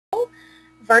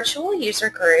virtual user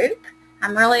group.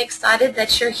 I'm really excited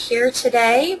that you're here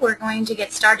today. We're going to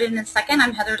get started in a second.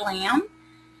 I'm Heather Lamb.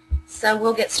 So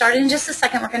we'll get started in just a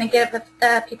second. We're going to give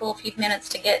the people a few minutes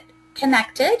to get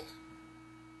connected.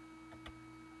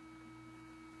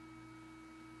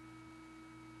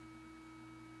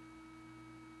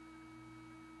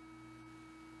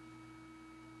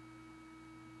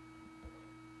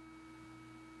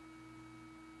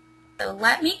 So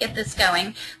let me get this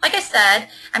going. Like I said,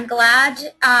 I'm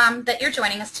glad that you're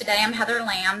joining us today. I'm Heather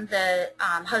Lamb, the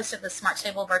host of the Smart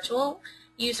Table Virtual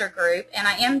User Group, and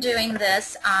I am doing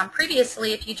this.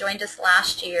 Previously, if you joined us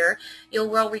last year, you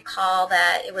will recall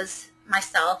that it was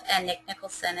myself and Nick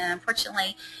Nicholson, and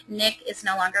unfortunately Nick is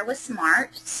no longer with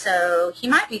SMART, so he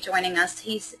might be joining us.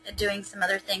 He's doing some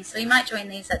other things, so he might join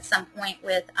these at some point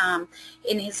with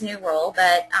in his new role,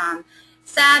 but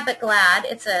sad but glad.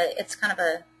 It's kind of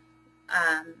a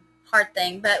hard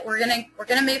thing, but we're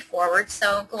gonna move forward.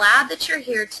 So glad that you're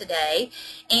here today.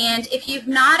 And if you've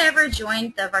not ever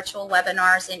joined the virtual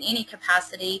webinars in any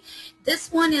capacity, this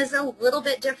one is a little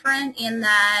bit different in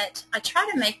that I try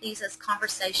to make these as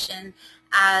conversation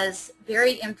as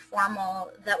very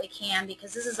informal that we can,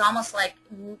 because this is almost like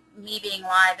me being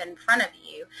live in front of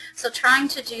you. So trying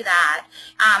to do that.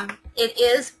 It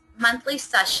is monthly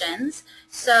sessions.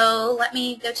 So let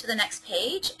me go to the next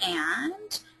page.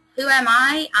 And who am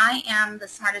I? I am the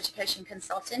Smart Education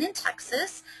Consultant in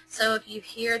Texas. So if you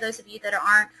hear, those of you that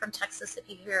aren't from Texas, if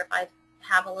you hear if I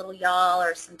have a little y'all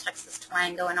or some Texas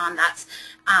twang going on, that's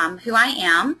who I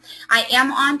am. I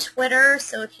am on Twitter,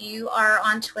 so if you are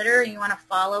on Twitter and you want to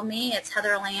follow me, it's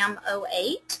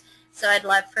HeatherLamb08. So I'd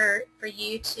love for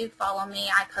you to follow me.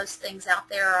 I post things out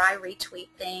there, or I retweet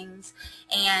things,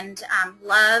 and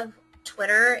love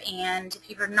Twitter. And if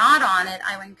you're not on it,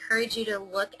 I would encourage you to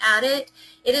look at it.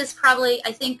 It is probably,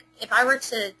 I think, if I were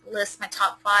to list my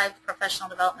top 5 professional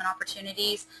development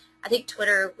opportunities, I think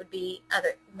Twitter would be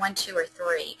either 1, 2, or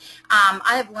 3.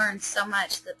 I have learned so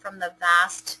much that from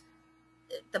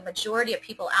the majority of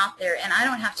people out there, and I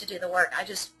don't have to do the work. I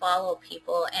just follow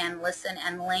people and listen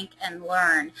and link and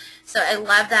learn. So I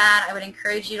love that. I would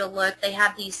encourage you to look. They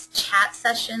have these chat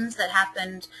sessions that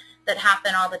happen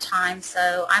all the time,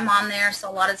 so I'm on there. So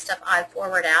a lot of stuff I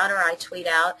forward out or I tweet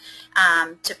out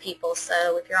to people.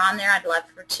 So if you're on there, I'd love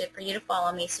for you to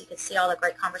follow me so you can see all the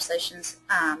great conversations,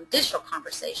 digital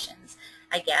conversations,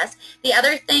 I guess. The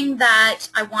other thing that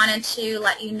I wanted to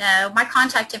let you know, my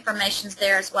contact information is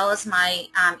there, as well as my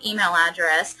email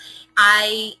address.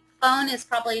 Phone is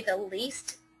probably the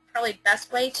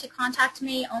best way to contact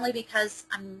me, only because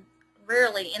I'm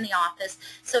rarely in the office.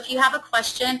 So if you have a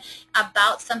question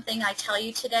about something I tell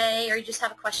you today, or you just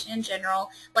have a question in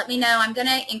general, let me know. I'm going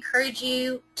to encourage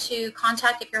you to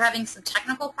contact, if you're having some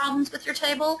technical problems with your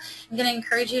table, I'm going to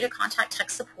encourage you to contact tech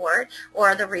support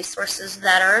or the resources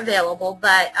that are available.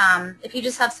 But if you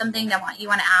just have something that you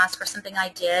want to ask, or something I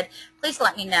did, please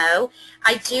let me know.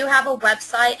 I do have a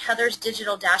website, Heather's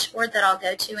Digital Dashboard, that I'll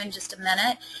go to in just a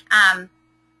minute.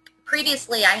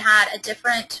 Previously I had a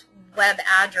different web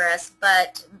address,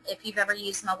 but if you've ever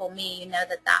used MobileMe, you know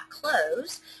that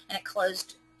closed, and it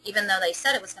closed even though they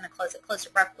said it was going to close. It closed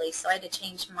abruptly, so I had to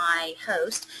change my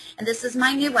host. And this is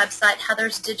my new website,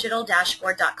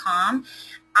 heathersdigitaldashboard.com.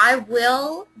 I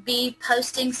will be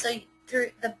posting, so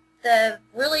through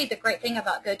really the great thing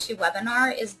about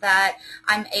GoToWebinar is that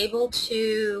I'm able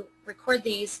to record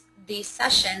these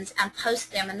sessions and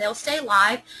post them, and they'll stay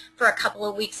live for a couple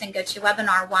of weeks in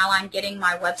GoToWebinar while I'm getting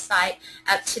my website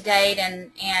up to date,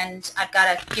 and I've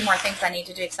got a few more things I need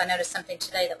to do because I noticed something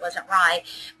today that wasn't right.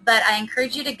 But I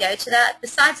encourage you to go to that.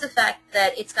 Besides the fact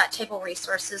that it's got table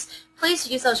resources, please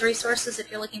use those resources if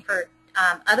you're looking for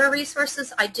other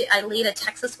resources. I lead a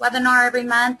Texas webinar every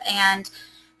month, and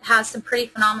have some pretty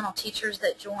phenomenal teachers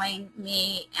that join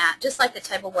me at just like the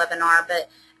table webinar, but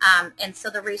and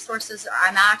so the resources,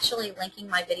 I'm actually linking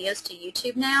my videos to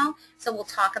YouTube now, so we'll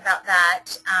talk about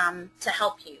that to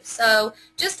help you. So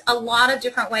just a lot of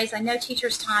different ways. I know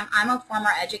teachers' time, I'm a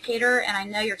former educator, and I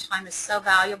know your time is so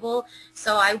valuable,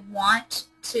 so I want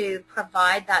to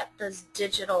provide those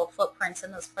digital footprints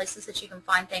in those places that you can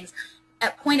find things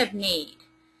at point of need.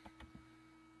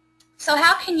 So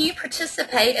how can you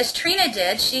participate? As Trina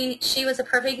did, she was a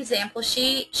perfect example.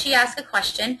 She asked a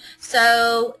question.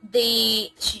 So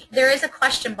there is a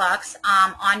question box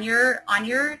on your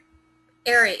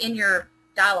area, in your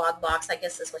dialog box, I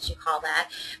guess is what you call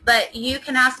that. But you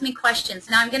can ask me questions.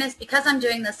 Now because I'm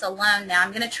doing this alone now,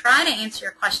 I'm gonna try to answer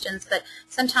your questions, but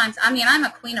sometimes, I'm a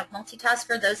queen of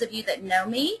multitasker. Those of you that know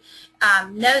me,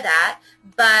 know that,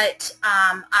 but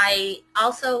I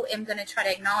also am going to try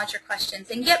to acknowledge your questions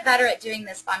and get better at doing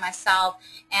this by myself,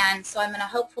 and so I'm going to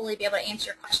hopefully be able to answer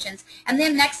your questions. And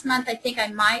then next month I think I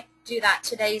might do that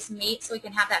today's meet so we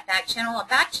can have that back channel. A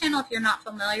back channel, if you're not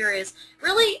familiar, is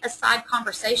really a side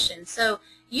conversation. So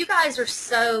you guys are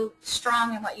so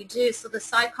strong in what you do, so the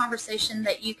side conversation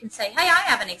that you can say, hey, I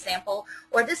have an example,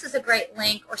 or this is a great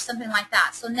link, or something like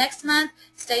that. So next month,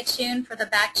 stay tuned for the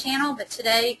back channel, but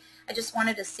today I just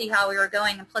wanted to see how we were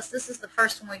going, and plus this is the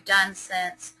first one we've done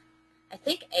since I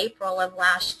think April of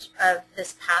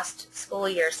this past school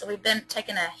year, so we've been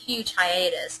taking a huge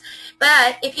hiatus.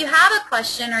 But if you have a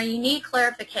question or you need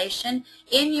clarification,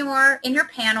 in your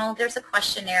panel there's a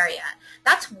question area.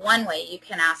 That's one way you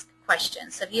can ask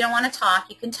questions. So if you don't want to talk,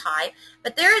 you can type,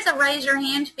 but there is a raise your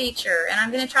hand feature, and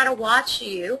I'm going to try to watch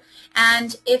you,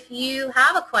 and if you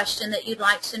have a question that you'd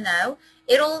like to know,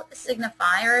 it'll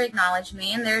signify or acknowledge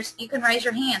me, and you can raise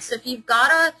your hand. So if you've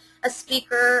got a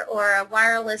speaker or a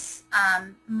wireless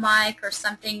mic or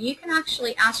something, you can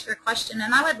actually ask your question,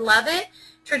 and I would love it.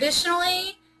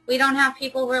 Traditionally, we don't have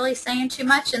people really saying too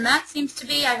much, and that seems to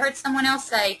be, I heard someone else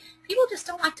say, people just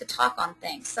don't like to talk on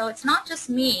things. So it's not just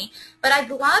me, but I'd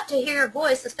love to hear your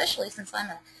voice, especially since I'm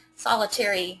a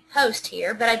solitary host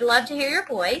here, but I'd love to hear your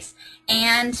voice.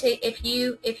 And if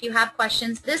you have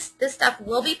questions, this stuff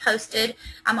will be posted.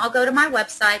 I'll go to my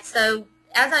website. So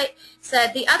as I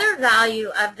said, the other value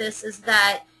of this is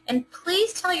that, and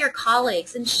please tell your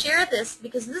colleagues and share this,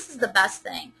 because this is the best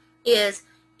thing, is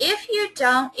if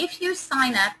you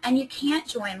sign up and you can't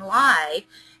join live,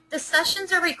 the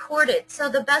sessions are recorded. So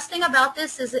the best thing about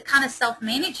this is it kind of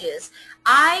self-manages.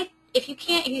 If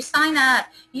you sign up,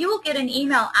 you will get an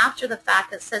email after the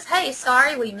fact that says, hey,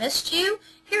 sorry we missed you.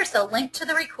 Here's a link to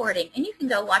the recording, and you can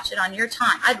go watch it on your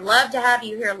time. I'd love to have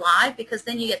you here live, because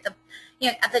then you get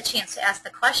the chance to ask the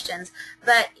questions.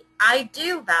 But I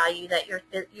do value that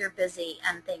you're busy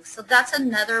and things. So that's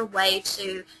another way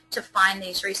to find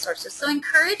these resources. So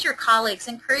encourage your colleagues,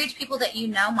 encourage people that you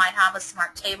know might have a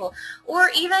smart table, or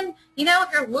even,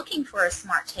 if you're looking for a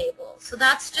smart table. So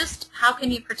that's just how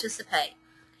can you participate.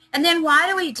 And then why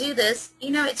do we do this?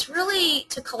 It's really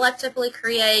to collectively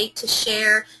create, to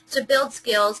share, to build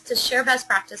skills, to share best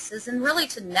practices, and really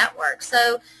to network.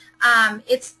 So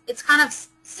it's kind of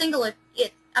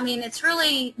it's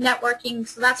really networking,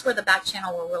 so that's where the back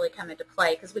channel will really come into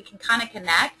play, because we can kind of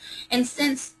connect. And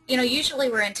since, usually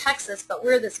we're in Texas, but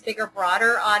we're this bigger,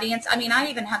 broader audience. I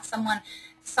even had someone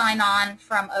sign on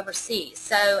from overseas,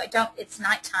 so it's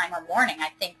nighttime or morning,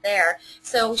 I think, there.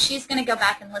 So she's going to go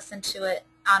back and listen to it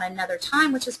on another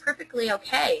time, which is perfectly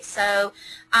okay. So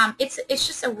it's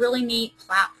just a really neat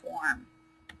platform.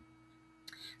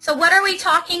 So what are we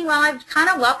talking? Well, I've kind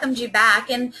of welcomed you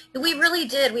back, and we really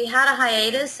did. We had a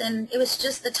hiatus, and it was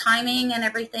just the timing and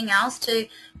everything else to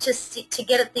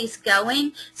get these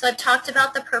going. So I've talked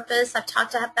about the purpose. I've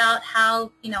talked about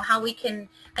how how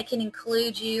I can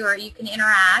include you, or you can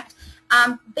interact.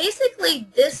 Basically,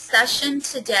 this session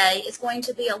today is going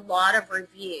to be a lot of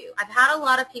review. I've had a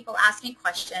lot of people ask me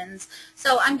questions,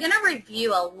 so I'm going to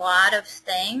review a lot of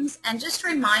things and just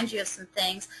remind you of some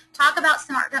things, talk about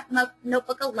Smart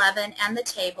Notebook 11 and the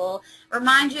table,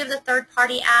 remind you of the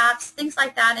third-party apps, things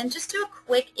like that, and just do a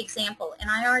quick example. And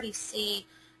I already see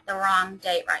the wrong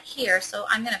date right here, so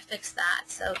I'm going to fix that.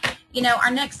 So,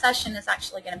 our next session is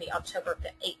actually going to be October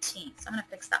 18th, so I'm going to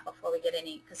fix that before we get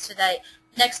any, because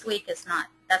next week that's not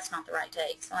the right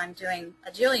date. So I'm doing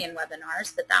a jillion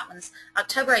webinars, but that one's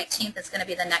October 18th is going to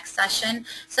be the next session.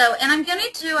 So, and I'm going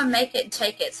to do a make it and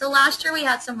take it. So last year we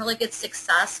had some really good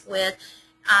success with,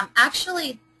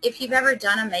 actually, if you've ever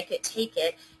done a make it, take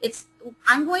it,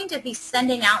 I'm going to be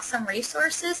sending out some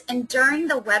resources, and during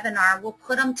the webinar we'll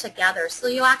put them together, so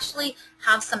you'll actually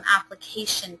have some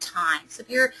application time. So if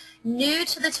you're new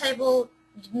to the table,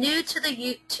 new to the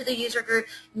user group,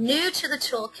 new to the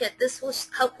toolkit, this will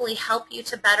hopefully help you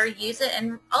to better use it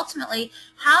and ultimately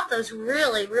have those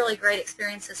really, really great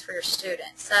experiences for your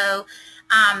students. So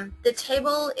the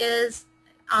table is,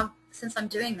 since I'm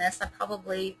doing this,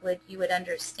 you would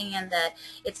understand that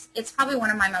it's probably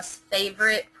one of my most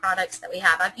favorite products that we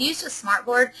have. I've used a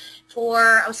smartboard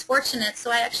I was fortunate, so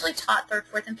I actually taught 3rd,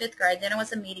 4th, and 5th grade. Then I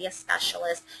was a media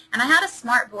specialist, and I had a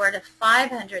smartboard, a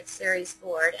 500 series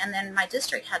board, and then my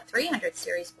district had 300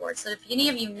 series boards. So if any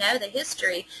of you know the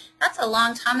history, that's a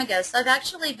long time ago. So I've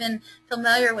actually been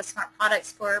familiar with smart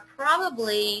products for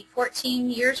probably 14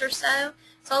 years or so.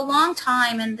 So a long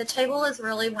time, and the table is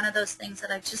really one of those things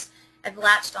that I've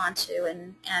latched onto,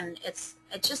 and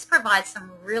it just provides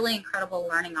some really incredible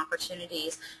learning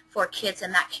opportunities for kids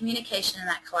in that communication and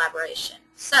that collaboration.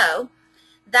 So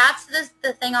that's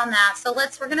the thing on that. So we're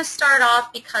going to start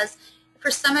off because for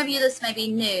some of you this may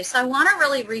be new. So I want to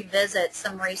really revisit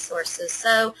some resources.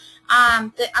 So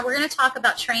we're going to talk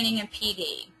about training in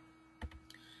PD.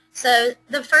 So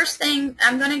the first thing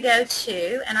I'm going to go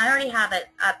to, and I already have it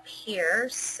up here,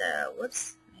 so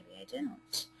whoops, maybe I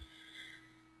don't.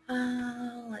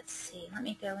 Let's see, let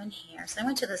me go in here. So I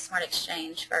went to the Smart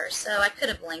Exchange first, so I could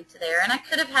have linked there, and I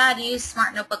could have had used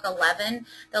Smart Notebook 11,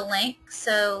 the link.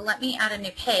 So let me add a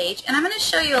new page, and I'm going to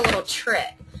show you a little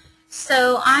trick.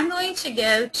 So I'm going to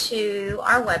go to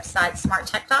our website,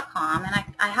 smarttech.com, and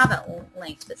I have it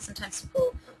linked, but sometimes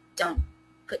people don't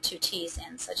put 2 T's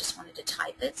in, so I just wanted to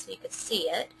type it so you could see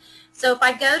it. So if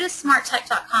I go to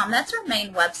smarttech.com, that's our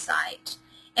main website.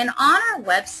 And on our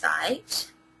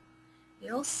website,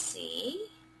 you'll see,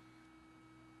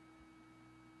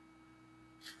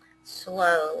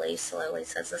 slowly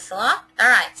says this a lot. All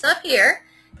right, so up here,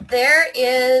 there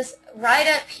is right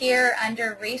up here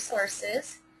under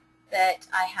resources that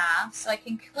I have. So I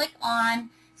can click on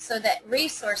that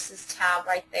resources tab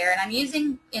right there. And I'm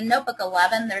using, in Notebook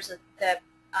 11, there's the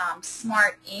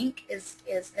Smart Ink is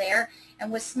there,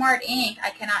 and with Smart Ink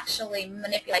I can actually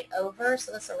manipulate over,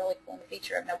 so that's a really cool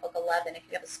feature of Notebook 11 if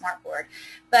you have a smartboard.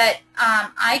 But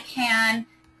I'm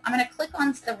going to click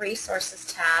on the resources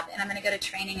tab, and I'm going to go to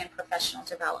training and professional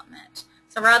development.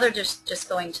 So rather just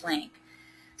going to link.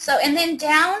 So and then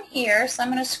down here, so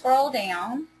I'm going to scroll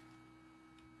down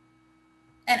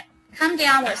and come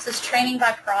down where it says training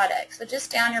by product. So just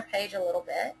down your page a little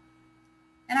bit.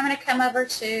 And I'm going to come over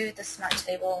to the Smart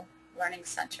Table Learning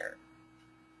Center.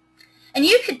 And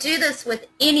you could do this with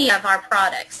any of our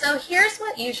products. So here's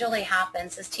what usually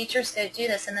happens is teachers go do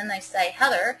this and then they say,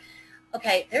 Heather,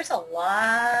 okay, there's a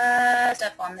lot of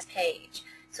stuff on this page.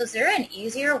 So is there an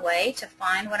easier way to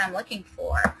find what I'm looking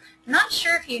for? I'm not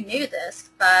sure if you knew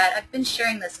this, but I've been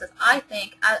sharing this because I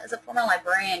think as a former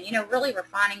librarian, really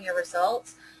refining your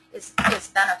results is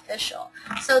beneficial.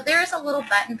 So there's a little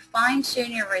button,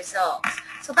 fine-tune your results.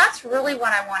 So that's really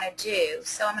what I want to do.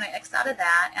 So I'm going to X out of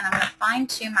that, and I'm going to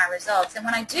fine-tune my results. And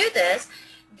when I do this,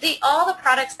 all the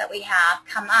products that we have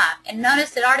come up. And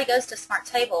notice it already goes to Smart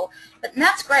Table, but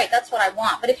that's great. That's what I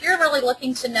want. But if you're really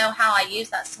looking to know how I use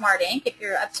that Smart Ink, if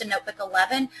you're up to Notebook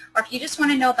 11, or if you just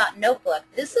want to know about Notebook,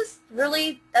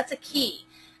 that's a key.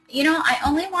 I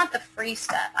only want the free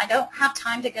stuff. I don't have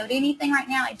time to go to anything right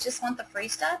now. I just want the free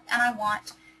stuff, and I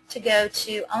want to go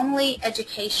to only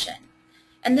education.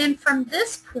 And then from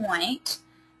this point,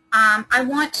 I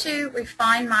want to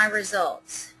refine my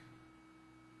results.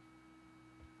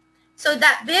 So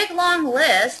that big long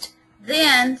list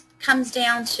then comes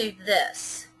down to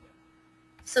this.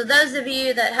 So those of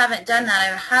you that haven't done that, I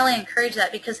would highly encourage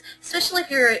that, because especially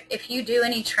if you do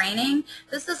any training,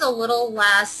 this is a little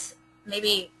less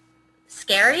maybe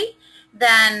scary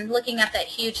than looking at that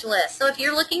huge list. So if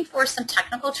you're looking for some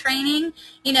technical training,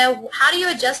 how do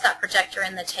you adjust that projector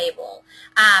in the table?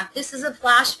 This is a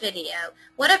flash video.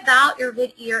 What about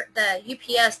the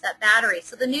UPS, that battery?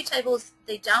 So the new tables,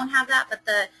 they don't have that, but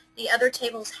the other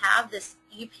tables have this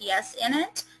UPS in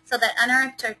it, so that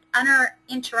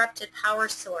uninterrupted power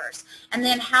source. And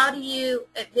then how to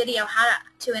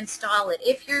install it.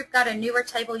 If you've got a newer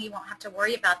table, you won't have to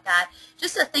worry about that.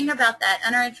 Just a thing about that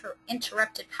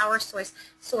uninterrupted power source,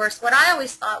 what I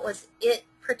always thought was it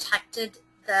protected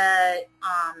the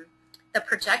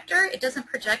projector. It doesn't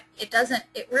project,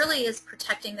 it really is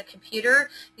protecting the computer,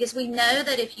 because we know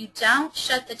that if you don't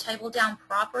shut the table down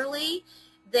properly,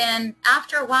 then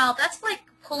after a while, that's like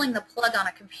pulling the plug on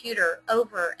a computer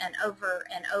over and over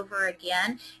and over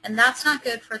again, and that's not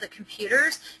good for the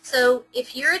computers. So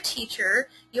if you're a teacher,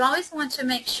 you always want to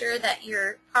make sure that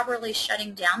you're properly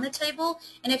shutting down the table,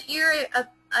 and if you're a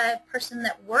person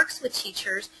that works with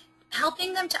teachers,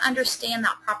 helping them to understand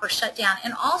that proper shutdown.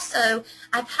 And also,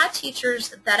 I've had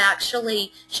teachers that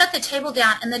actually shut the table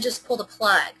down and then just pull the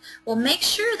plug. Well, make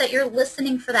sure that you're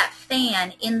listening for that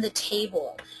fan in the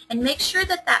table, and make sure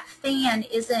that that fan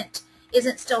isn't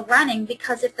still running,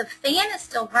 because if the fan is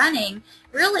still running,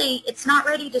 really it's not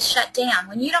ready to shut down.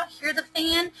 When you don't hear the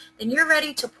fan, then you're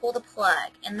ready to pull the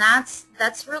plug, and that's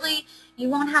really, you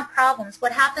won't have problems.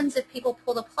 What happens if people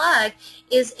pull the plug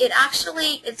is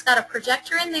it's got a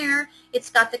projector in there, it's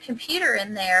got the computer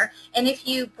in there, and if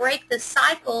you break the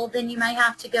cycle, then you may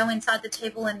have to go inside the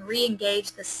table and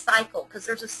re-engage the cycle, because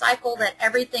there's a cycle that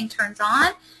everything turns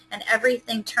on and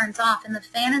everything turns off, and the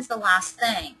fan is the last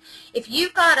thing. If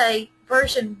you've got a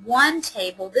version 1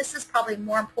 table, this is probably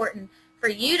more important for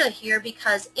you to hear,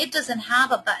 because it doesn't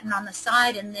have a button on the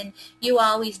side, and then you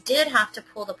always did have to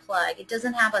pull the plug. It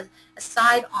doesn't have a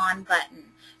side on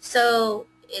button. So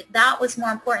that was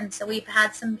more important. So we've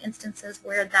had some instances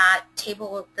where that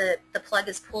table, the plug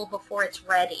is pulled before it's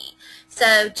ready.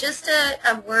 So just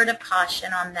a word of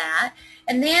caution on that.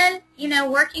 And then, you know,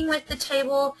 working with the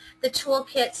table, the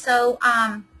toolkit. So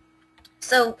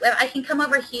so I can come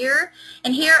over here,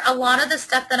 and here a lot of the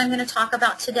stuff that I'm going to talk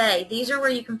about today, these are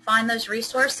where you can find those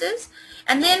resources.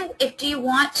 And then if do you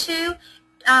want to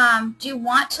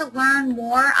learn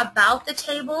more about the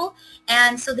table?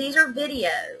 And so these are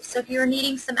videos. So if you're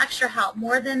needing some extra help,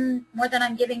 more than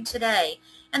I'm giving today.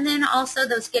 And then also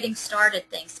those getting started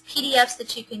things, PDFs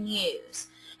that you can use.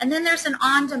 And then there's an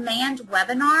on-demand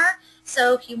webinar.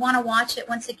 So if you want to watch it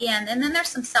once again, and then there's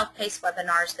some self-paced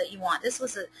webinars that you want. This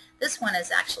one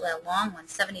is actually a long one,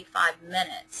 75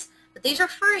 minutes. But these are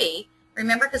free.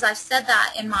 Remember, because I said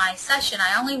that in my session,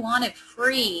 I only wanted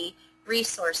free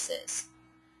resources.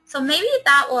 So maybe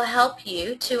that will help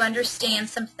you to understand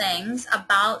some things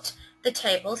about the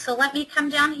table. So let me come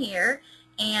down here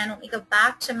and let me go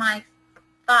back to my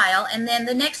file. And then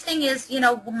the next thing is, you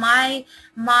know, my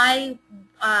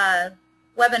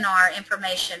webinar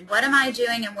information. What am I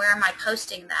doing and where am I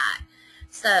posting that?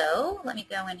 So let me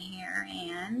go in here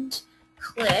and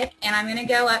click, and I'm going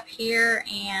to go up here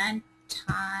and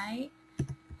type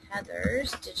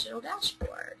Heather's digital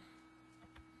dashboard.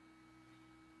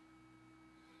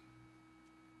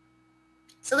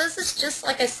 So this is just,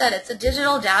 like I said, it's a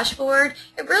digital dashboard.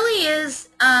 It really is,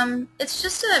 it's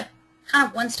just a kind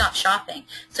of one-stop shopping.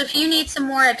 So if you need some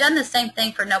more, I've done the same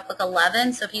thing for Notebook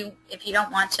 11, so if you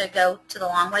don't want to go to the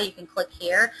long way, you can click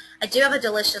here. I do have a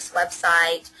delicious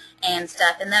website and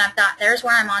stuff, and then there's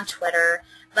where I'm on Twitter.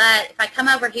 But if I come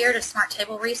over here to Smart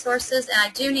Table Resources, and I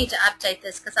do need to update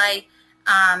this because I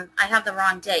have the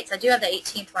wrong dates. I do have the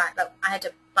 18th right, but I had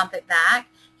to bump it back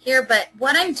here. But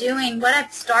what I'm doing, what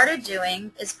I've started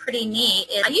doing is pretty neat.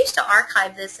 I used to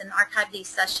archive this and archive these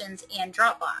sessions in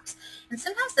Dropbox. And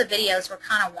sometimes the videos were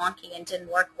kind of wonky and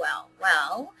didn't work well.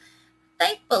 Well,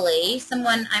 thankfully,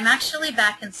 I'm actually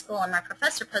back in school, and my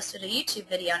professor posted a YouTube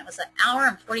video, and it was an hour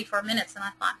and 44 minutes, and I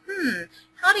thought,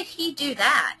 how did he do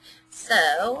that?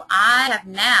 So I have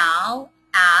now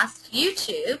asked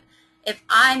YouTube if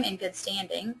I'm in good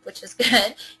standing, which is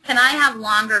good, can I have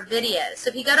longer videos?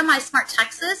 So if you go to My Smart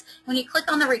Texas, when you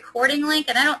click on the recording link,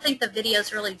 and I don't think the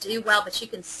videos really do well, but you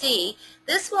can see,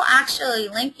 this will actually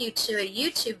link you to a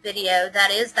YouTube video that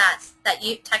is that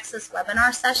Texas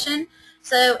webinar session.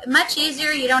 So much easier,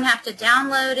 you don't have to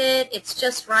download it, it's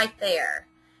just right there.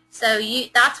 So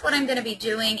that's what I'm going to be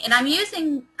doing, and I'm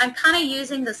kind of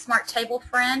using the Smart Table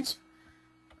Friend.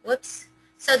 Whoops.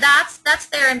 So that's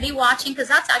there, and be watching, because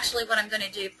that's actually what I'm going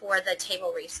to do for the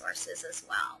table resources as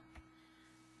well.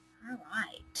 All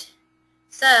right.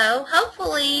 So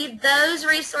hopefully those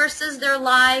resources, they're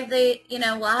live. They, you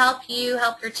know, will help you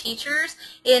help your teachers.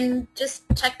 And just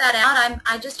check that out.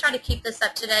 I just try to keep this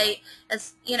up to date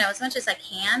as much as I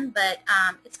can. But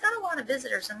it's got a lot of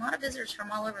visitors, and a lot of visitors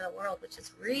from all over the world, which is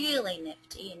really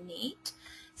nifty and neat.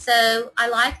 So I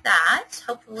like that.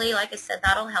 Hopefully, like I said,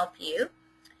 that'll help you.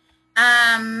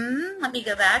 Let me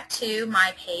go back to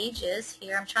my pages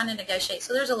here. I'm trying to negotiate.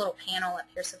 So there's a little panel up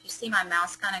here. So if you see my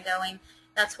mouse kind of going,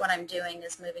 that's what I'm doing,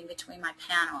 is moving between my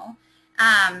panel.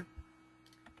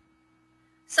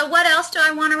 So what else do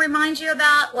I want to remind you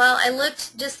about? Well, I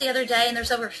looked just the other day, and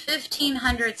there's over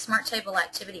 1,500 Smart Table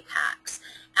activity packs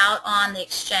out on the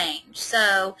Exchange.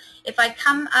 So if I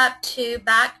come up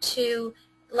back to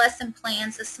lesson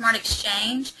plans, the Smart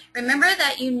Exchange, remember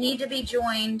that you need to be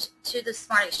joined to the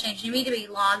Smart Exchange. You need to be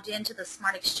logged into the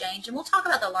Smart Exchange, and we'll talk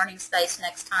about the learning space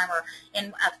next time or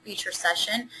in a future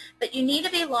session, but you need to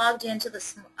be logged into the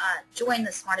join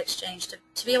the Smart Exchange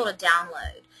to be able to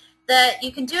download.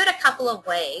 You can do it a couple of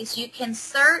ways. You can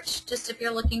search, just if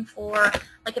you're looking for,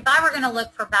 like if I were going to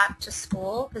look for back to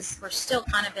school, because we're still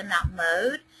kind of in that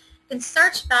mode, you can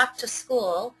search back to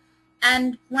school.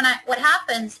 And what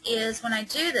happens is when I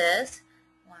do this,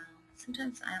 wow,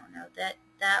 sometimes I don't know,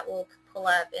 that will pull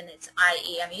up, and it's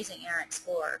IE. I'm using Internet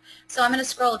Explorer. So I'm going to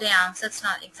scroll down, so that's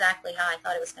not exactly how I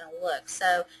thought it was going to look.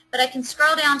 So, but I can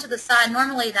scroll down to the side.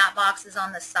 Normally that box is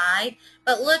on the side.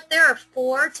 But look, there are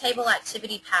 4 table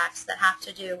activity packs that have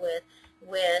to do with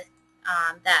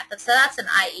that. So that's an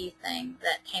IE thing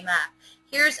that came up.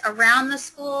 Here's Around the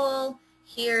School.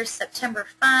 Here's September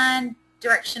Fun.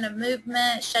 Direction of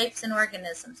movement, shapes and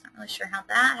organisms. Not really sure how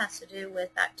that has to do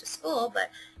with back to school,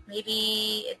 but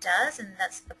maybe it does, and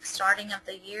that's the starting of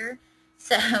the year.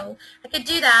 So I could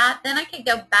do that. Then I could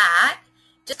go back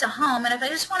just to home, and if I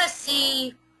just want to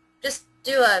see, just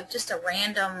do a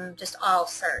random, just all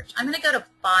search. I'm going to go to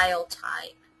File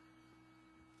Type,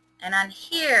 and on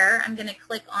here I'm going to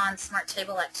click on Smart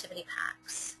Table Activity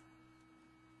Packs.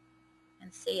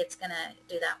 And see, it's going to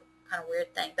do that kind of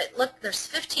weird thing. But look, there's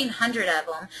 1,500 of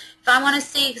them. If I want to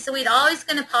see, so we'd always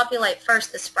going to populate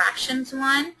first this fractions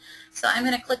one. So I'm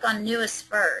going to click on newest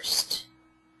first.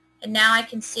 And now I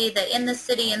can see that In the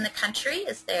City, in the Country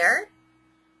is there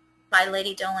by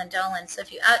Lady Dolan Dolan. So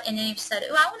if you, and then you've said,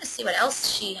 oh, I want to see what else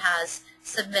she has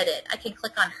submitted. I can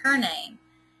click on her name,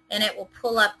 and it will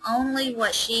pull up only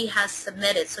what she has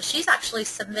submitted. So she's actually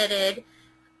submitted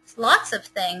lots of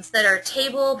things that are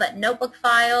table but notebook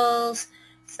files.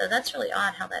 So that's really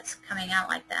odd how that's coming out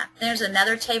like that. There's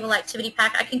another table activity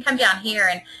pack. I can come down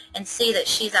here and see that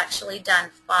she's actually done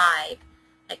 5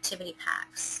 activity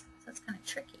packs. So that's kind of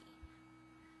tricky.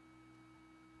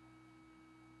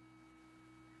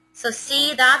 So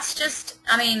see, that's just,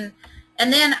 I mean,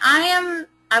 and then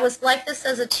I was like this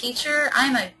as a teacher.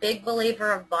 I'm a big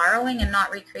believer of borrowing and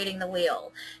not recreating the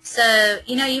wheel. So,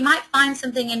 you know, you might find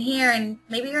something in here and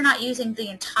maybe you're not using the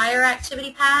entire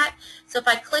activity pack. So if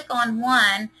I click on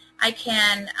one, I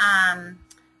can,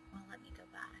 well, let me go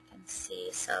back and see.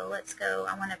 So let's go,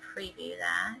 I want to preview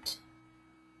that.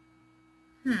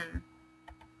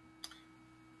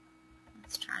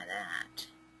 Let's try that.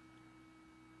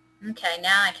 Okay,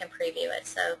 now I can preview it.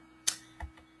 So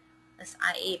this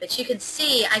IE, but you can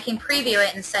see I can preview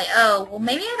it and say, oh, well,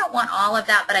 maybe I don't want all of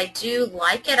that, but I do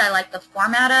like it. I like the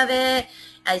format of it.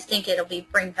 I think it'll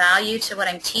bring value to what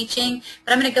I'm teaching.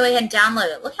 But I'm going to go ahead and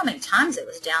download it. Look how many times it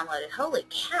was downloaded. Holy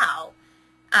cow.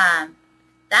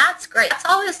 That's great. That's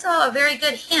also a very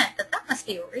good hint that that must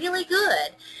be really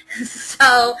good.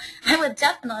 So I would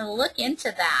definitely look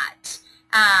into that.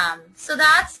 So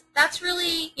that's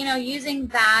really, you know, using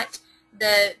that,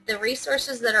 the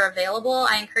resources that are available.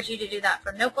 I encourage you to do that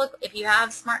for Notebook if you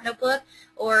have Smart Notebook,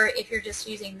 or if you're just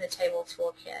using the Table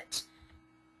Toolkit.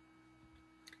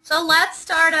 So let's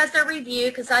start as a review,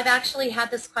 because I've actually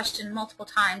had this question multiple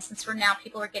times since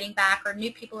people are getting back, or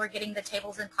new people are getting the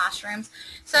tables in classrooms.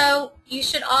 So you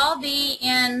should all be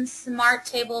in Smart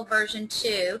Table version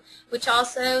 2, which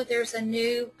also there's a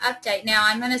new update. Now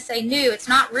I'm going to say new. It's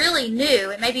not really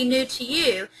new. It may be new to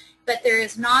you, but there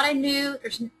is not a new,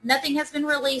 nothing has been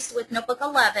released with Notebook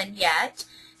 11 yet.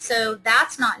 So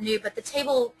that's not new, but the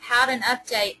table had an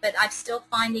update, but I'm still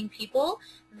finding people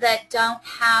that don't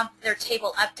have their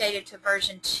table updated to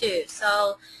version 2.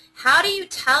 So how do you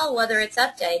tell whether it's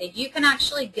updated? You can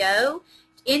actually go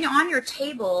on your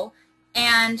table,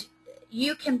 and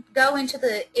you can go into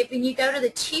when you go to the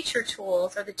teacher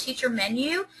tools or the teacher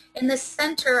menu in the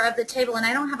center of the table, and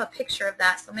I don't have a picture of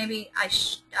that, so maybe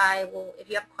I will if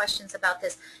you have questions about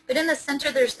this. But in the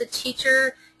center there's the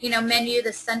teacher menu,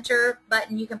 the center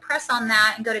button. You can press on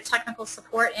that and go to technical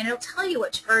support, and it'll tell you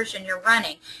which version you're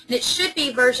running. And it should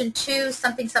be version 2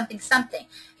 something something something.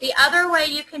 The other way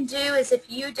you can do is if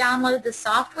you download the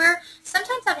software.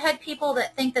 Sometimes I've had people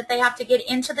that think that they have to get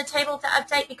into the table to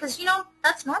update, because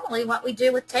that's normally what we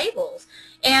do with tables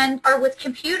or with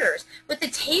computers. With the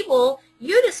table,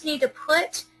 you just need to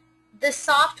put the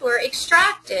software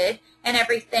extracted and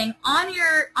everything on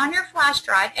your flash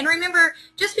drive. And remember,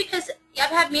 just because I've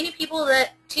had many people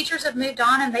that teachers have moved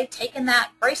on and they've taken that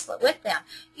bracelet with them,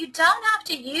 you don't have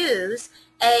to use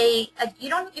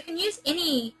you can use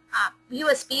any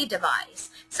USB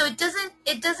device. So it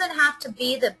doesn't have to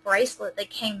be the bracelet that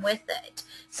came with it.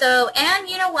 So, and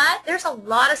you know what? There's a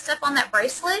lot of stuff on that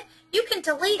bracelet. You can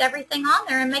delete everything on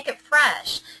there and make it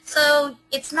fresh. So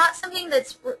it's not something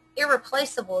that's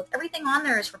irreplaceable. Everything on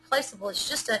there is replaceable. It's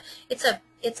just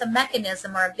it's a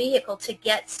mechanism or a vehicle to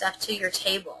get stuff to your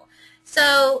table.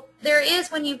 So there is,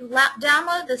 when you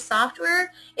download the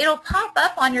software, it'll pop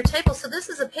up on your table. So this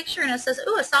is a picture, and it says,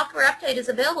 ooh, a software update is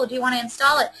available. Do you want to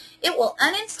install it? It will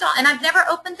uninstall, and I've never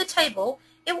opened the table.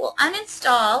 It will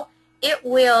uninstall. It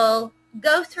will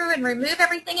go through and remove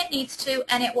everything it needs to,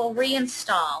 and it will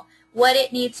reinstall what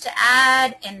it needs to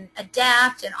add and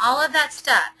adapt and all of that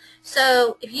stuff.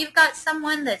 So if you've got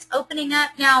someone that's opening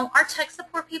up, now our tech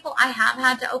support people, I have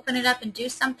had to open it up and do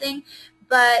something,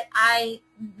 but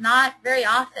not very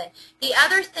often. The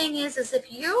other thing is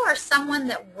if you are someone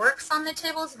that works on the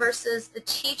tables versus the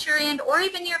teacher end, or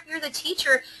even if you're the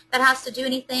teacher that has to do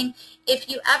anything, if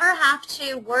you ever have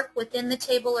to work within the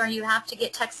table or you have to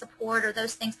get tech support or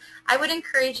those things, I would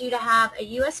encourage you to have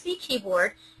a USB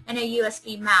keyboard and a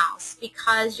USB mouse,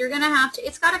 because you're going to have to,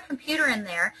 it's got a computer in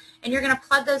there, and you're going to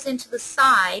plug those into the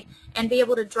side and be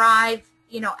able to drive,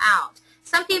 out.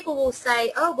 Some people will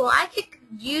say, oh, well, I could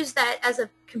use that as a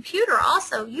computer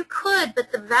also. You could,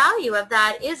 but the value of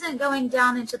that isn't going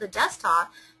down into the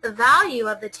desktop. The value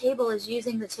of the table is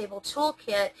using the table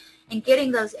toolkit and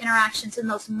getting those interactions and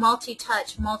those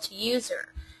multi-touch,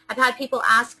 multi-user. I've had people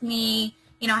ask me,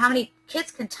 how many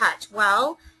kids can touch?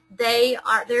 Well,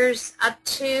 there's up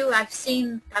to, I've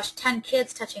seen, gosh, 10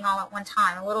 kids touching all at one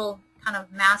time, a little kind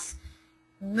of mass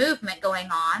movement going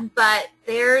on, but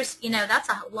there's, that's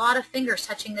a lot of fingers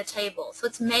touching the table. So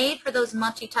it's made for those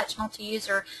multi-touch,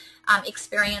 multi-user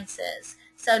experiences.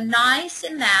 So nice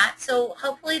in that. So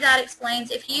hopefully that explains.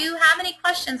 If you have any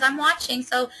questions, I'm watching,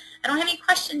 so I don't have any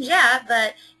questions yet,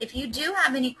 but if you do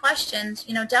have any questions,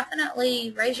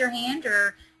 definitely raise your hand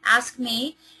or ask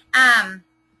me.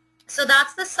 So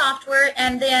that's the software,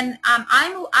 and then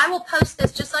I will post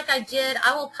this just like I did.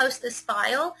 I will post this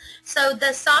file. So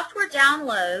the software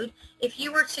download, if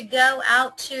you were to go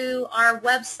out to our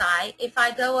website, if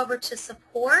I go over to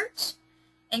support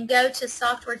and go to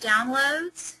software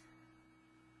downloads,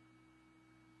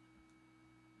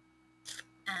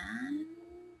 and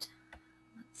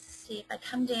let's see if I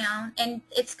come down, and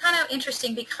it's kind of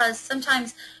interesting because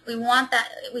sometimes we want that,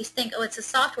 we think, oh, it's a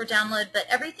software download, but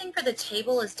everything for the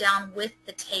table is down with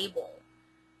the table.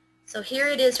 So here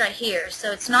it is right here.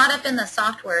 So it's not up in the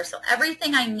software. So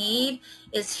everything I need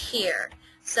is here.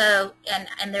 So,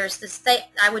 and there's this thing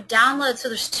I would download. So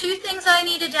there's two things I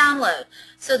need to download.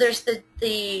 So there's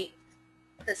the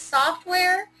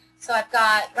software. So I've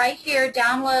got right here,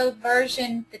 download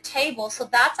version, the table. So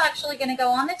that's actually going to go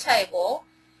on the table.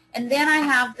 And then I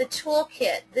have the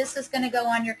toolkit. This is going to go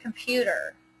on your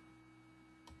computer.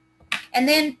 And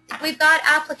then we've got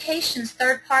applications,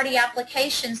 third-party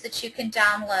applications that you can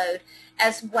download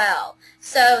as well.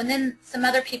 So, and then some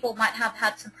other people might have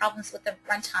had some problems with the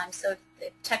runtime. So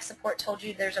if tech support told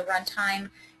you there's a runtime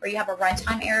or you have a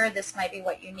runtime error, this might be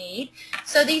what you need.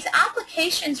 So these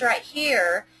applications right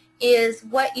here is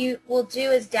what you will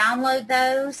do is download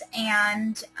those,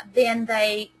 and then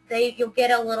you'll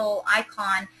get a little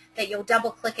icon that you'll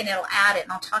double click and it'll add it,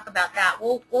 and I'll talk about that.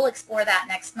 We'll explore that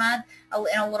next month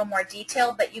in a little more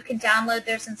detail, but you can download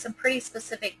theirs in some pretty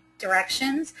specific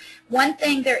directions. One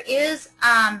thing there is,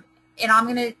 and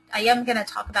I am gonna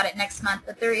talk about it next month,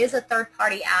 but there is a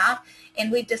third-party app,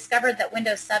 and we've discovered that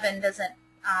Windows 7 doesn't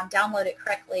download it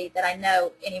correctly that I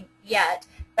know yet,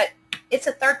 but it's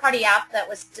a third-party app that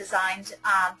was designed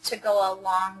to go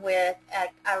along with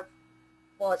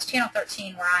well, it's channel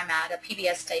 13 where I'm at, a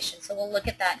PBS station. So we'll look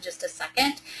at that in just a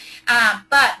second.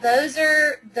 But those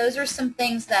are some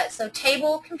things that, so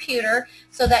table, computer,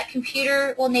 so that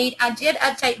computer will need, I did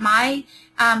update my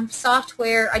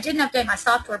software. I didn't update my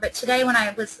software, but today when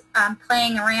I was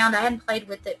playing around, I hadn't played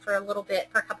with it for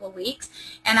a couple of weeks,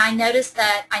 and I noticed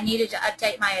that I needed to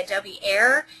update my Adobe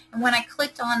Air, and when I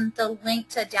clicked on the link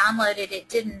to download it, it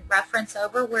didn't reference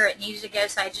over where it needed to go,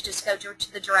 so I had to just go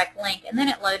to the direct link, and then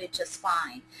it loaded just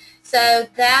fine. So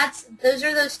those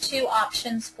are those two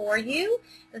options for you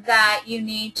that you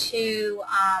need to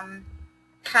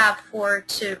have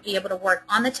to be able to work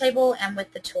on the table and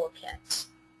with the toolkit.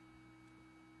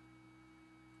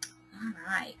 All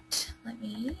right, let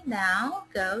me now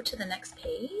go to the next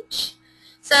page.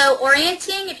 So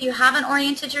orienting, if you haven't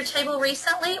oriented your table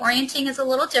recently, orienting is a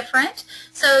little different.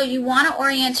 So you want to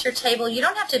orient your table. You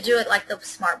don't have to do it like the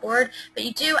smartboard, but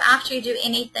you do after you do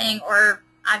anything, or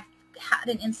I've had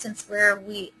an instance where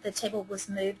the table was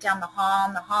moved down the hall,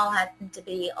 and the hall happened to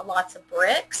be lots of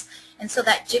bricks, and so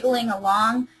that jiggling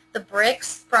along the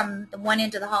bricks from the one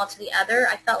end of the hall to the other,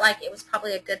 I felt like it was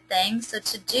probably a good thing. So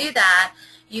to do that,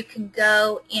 you can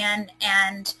go in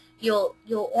and you'll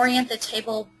orient the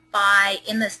table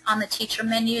on the teacher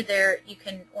menu there. You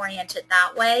can orient it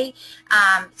that way.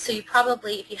 So you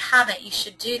probably, if you haven't, you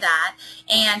should do that.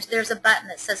 And there's a button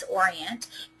that says orient.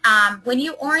 When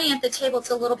you orient the table, it's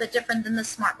a little bit different than the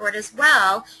smartboard as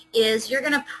well, is you're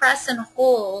going to press and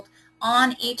hold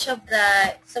on each of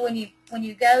the, so when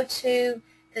you go to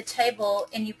the table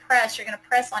and you press, you're going to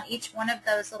press on each one of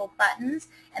those little buttons,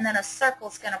 and then a circle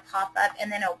is going to pop up, and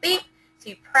then it'll beep. So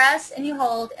you press and you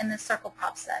hold, and the circle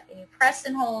pops up, and you press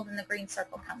and hold, and the green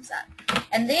circle comes up.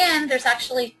 And then there's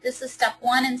actually, this is step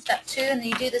 1 and step 2, and then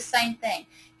you do the same thing.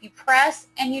 You press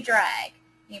and you drag.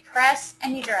 You press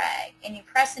and you drag, and you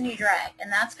press and you drag,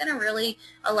 and that's going to really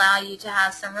allow you to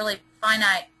have some really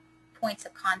finite points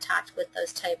of contact with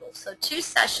those tables. So 2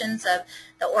 sessions of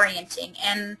the orienting,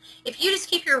 and if you just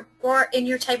keep your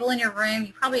table in your room,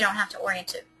 you probably don't have to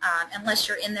orient it unless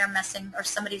you're in there messing or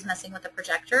somebody's messing with the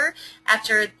projector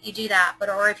after you do that. But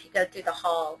or if you go through the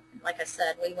hall, like I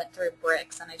said, we went through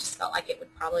bricks, and I just felt like it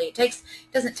would probably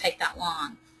doesn't take that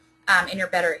long, and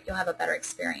you'll have a better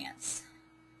experience.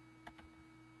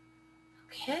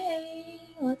 Okay,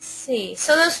 let's see.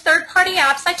 So those third-party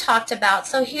apps I talked about.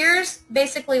 So here's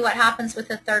basically what happens with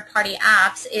the third-party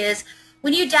apps is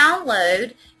when you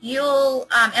download, you'll,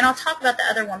 and I'll talk about the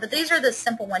other one, but these are the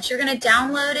simple ones. You're going to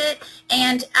download it,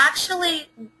 and actually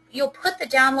you'll put the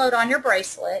download on your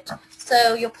bracelet.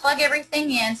 So you'll plug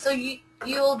everything in. So you'll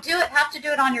have to do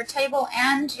it on your table,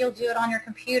 and you'll do it on your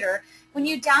computer. When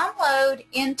you download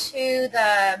into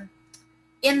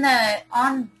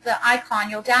on the icon,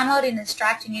 you'll download an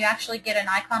extract, and you actually get an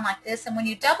icon like this. And when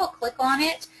you double click on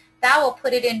it, that will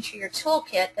put it into your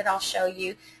toolkit that I'll show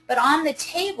you. But on the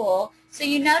table, so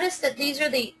you notice that these are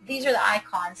the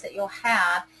icons that you'll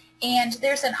have, and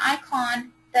there's an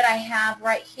icon that I have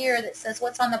right here that says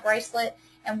what's on the bracelet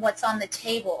and what's on the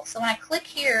table. So when I click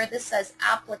here, this says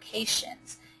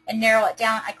applications, and narrow it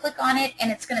down. I click on it,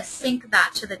 and it's going to sync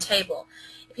that to the table.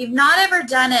 If you've not ever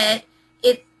done it,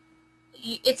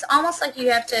 it's almost like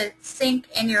you have to sync,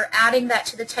 and you're adding that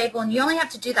to the table, and you only have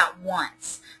to do that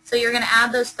once. So you're going to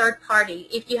add those third party.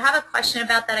 If you have a question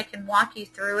about that, I can walk you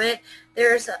through it.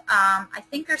 There's, I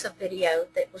think there's a video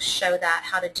that will show that,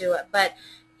 how to do it. But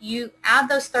you add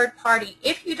those third party.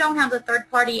 If you don't have the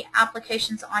third party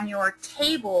applications on your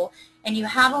table and you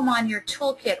have them on your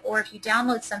toolkit, or if you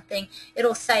download something,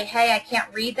 it'll say, hey, I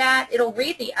can't read that. It'll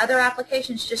read the other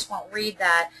applications, just won't read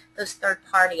those third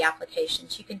party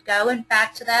applications. You can go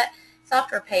back to that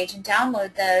software page and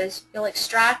download those. You'll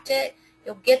extract it.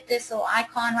 You'll get this little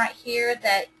icon right here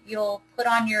that you'll put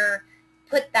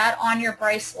that on your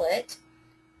bracelet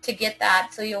to get that.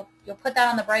 So you'll put that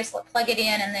on the bracelet, plug it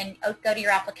in, and then go to your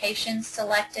applications,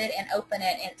 select it, and open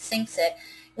it, and it syncs it.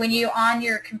 When you're on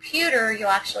your computer, you'll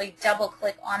actually double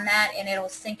click on that, and it'll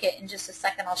sync it. In just a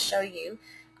second, I'll show you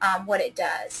what it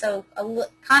does. So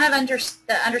kind of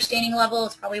the understanding level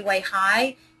is probably way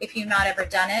high if you've not ever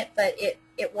done it, but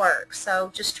it works.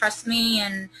 So just trust me,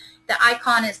 and the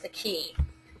icon is the key.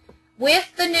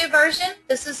 With the new version,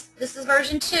 this is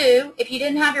version 2. If you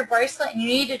didn't have your bracelet and you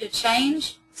needed to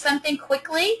change something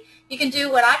quickly, you can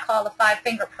do what I call the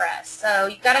 5-finger press. So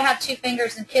you've got to have 2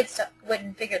 fingers, and kids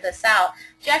wouldn't figure this out.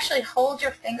 You actually hold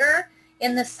your finger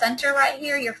in the center right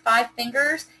here, your 5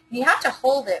 fingers, and you have to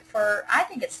hold it for, I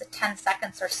think it's 10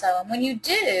 seconds or so. And when you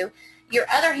do, your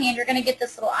other hand, you're going to get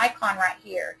this little icon right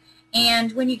here.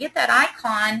 And when you get that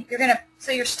icon,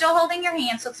 so you're still holding your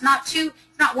hand, so it's not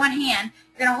one hand.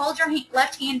 You're going to hold your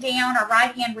left hand down, or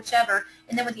right hand, whichever,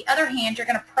 and then with the other hand, you're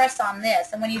going to press on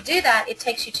this. And when you do that, it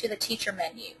takes you to the teacher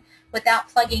menu without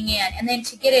plugging in. And then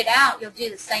to get it out, you'll do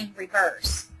the same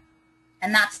reverse.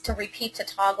 And that's to repeat the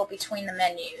toggle between the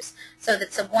menus. So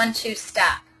that's a 1-2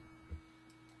 step.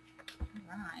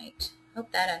 All right.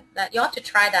 Hope that you'll have to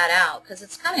try that out, because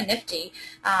it's kind of nifty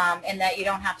in that you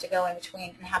don't have to go in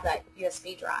between and have that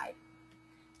USB drive.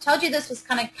 Told you this was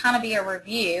kind of be a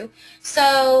review.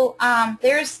 So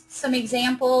there's some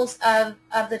examples of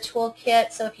the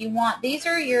toolkit. So if you want, these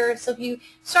are so if you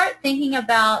start thinking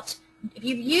about, if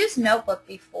you've used Notebook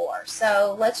before,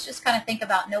 so let's just kind of think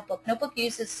about Notebook. Notebook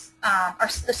uses, or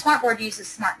the Smartboard uses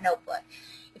Smart Notebook.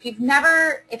 If you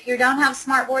don't have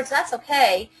Smartboards, that's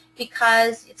okay,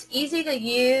 because it's easy to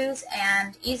use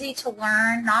and easy to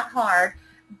learn, not hard.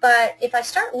 But if I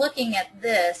start looking at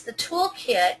this, the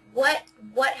toolkit,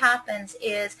 what happens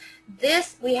is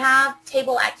we have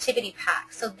table activity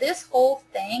pack. So this whole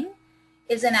thing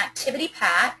is an activity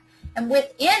pack, and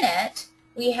within it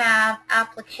we have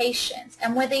applications.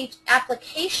 And with each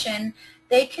application,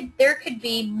 there could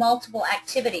be multiple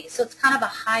activities. So it's kind of a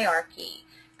hierarchy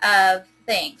of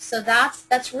things. So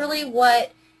that's really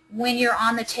what, when you're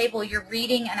on the table, you're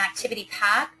reading an activity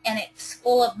pack, and it's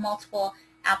full of multiple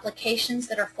applications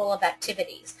that are full of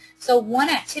activities. So one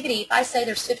activity, if I say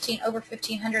there's over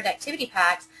 1,500 activity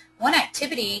packs, one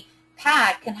activity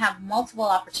pack can have multiple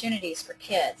opportunities for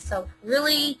kids. So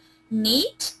really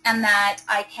neat, and that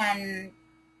I can,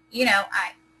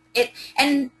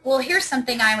 and well, here's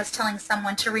something I was telling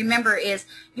someone to remember is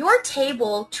your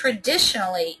table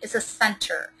traditionally is a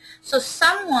center. So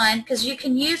because you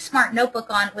can use Smart Notebook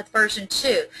with version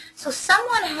 2. So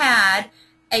someone had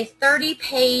a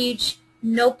 30-page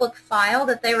notebook file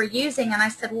that they were using, and I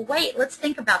said, well, wait, let's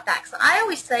think about that. So I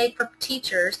always say for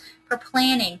teachers, for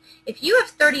planning, if you have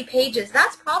 30 pages,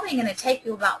 that's probably going to take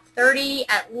you about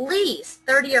at least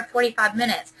 30 or 45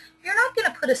 minutes. You're not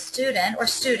going to put a student or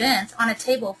students on a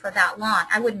table for that long,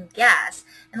 I wouldn't guess,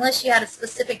 unless you had a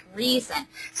specific reason.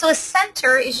 So a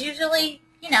center is usually,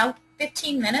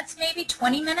 15 minutes, maybe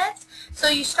 20 minutes. So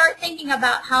you start thinking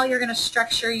about how you're going to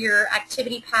structure your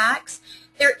activity packs.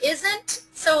 There isn't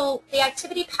So the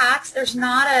activity packs, there's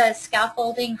not a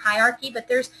scaffolding hierarchy, but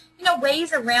there's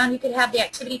ways around. You could have the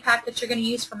activity pack that you're going to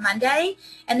use for Monday,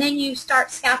 and then you start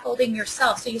scaffolding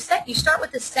yourself. So you start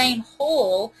with the same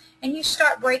whole, and you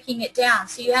start breaking it down.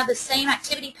 So you have the same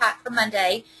activity pack for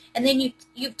Monday, and then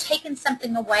you've taken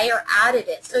something away or added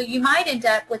it. So you might end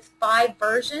up with 5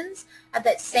 versions of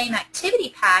that same activity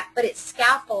pack, but it's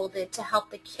scaffolded to help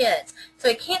the kids. So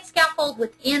I can't scaffold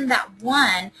within that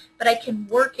one, but I can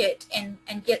work it and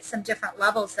get some different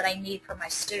levels that I need for my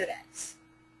students.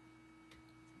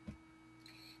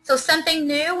 So something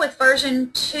new with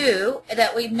version 2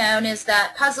 that we've known is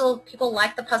that people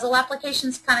like the puzzle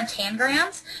applications, kind of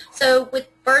tangrams. So with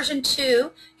version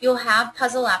 2, you'll have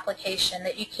puzzle application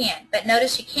that you can. But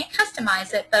notice you can't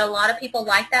customize it, but a lot of people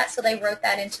like that, so they wrote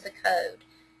that into the code.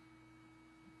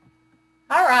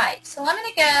 All right, so I'm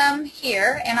going to go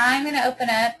here, and I'm going to open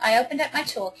up, I opened up my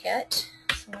toolkit,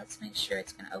 so let's make sure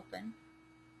it's going to open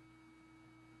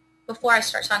before I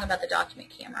start talking about the document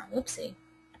camera. Whoopsie.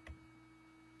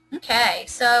 Okay,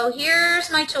 so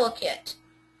here's my toolkit.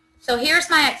 So here's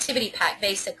my activity pack,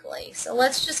 basically. So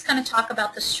let's just kind of talk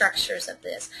about the structures of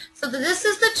this. So this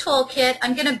is the toolkit.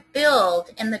 I'm going to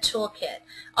build in the toolkit.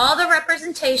 All the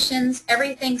representations,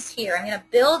 everything's here. I'm going to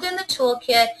build in the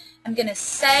toolkit. I'm going to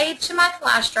save to my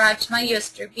flash drive, to my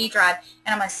USB drive,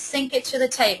 and I'm going to sync it to the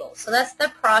table. So that's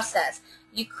the process.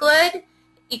 You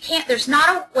can't, there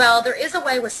is a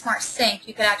way with Smart Sync.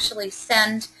 You could actually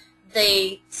send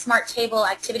the Smart Table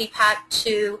activity pack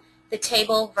to the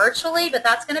table virtually, but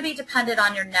that's going to be dependent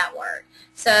on your network.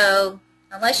 So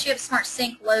unless you have Smart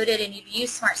Sync loaded and you've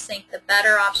used Smart Sync, the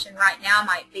better option right now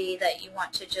might be that you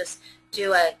want to just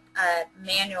do a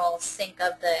manual sync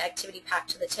of the activity pack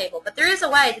to the table. But there is a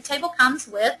way. The table comes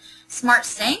with Smart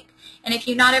Sync, and if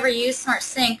you've not ever used Smart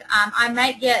Sync,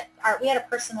 we had a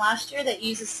person last year that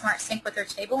uses Smart Sync with her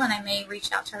table, and I may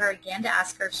reach out to her again to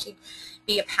ask her if she'd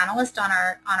be a panelist on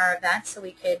our event, so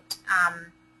we could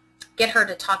get her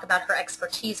to talk about her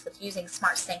expertise with using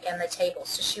Smart Sync and the table.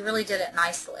 So she really did it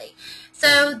nicely.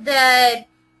 So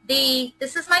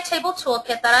this is my table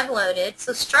toolkit that I've loaded.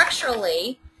 So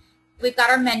structurally, we've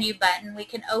got our menu button. We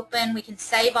can open, we can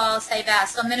save all, save as.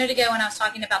 So a minute ago when I was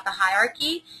talking about the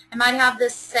hierarchy, I might have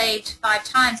this saved 5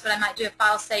 times, but I might do a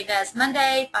file save as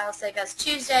Monday, file save as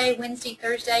Tuesday, Wednesday,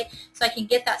 Thursday, so I can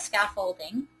get that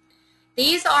scaffolding.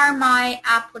 These are my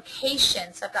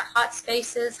applications. I've got hot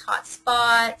spaces, hot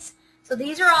spots. So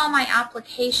these are all my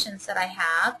applications that I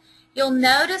have. You'll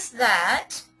notice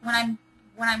that when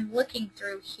I'm looking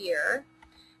through here,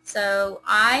 so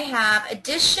I have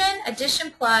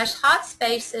Addition Plus, hot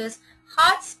spaces,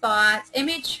 hot spots,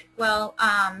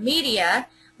 media,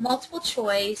 multiple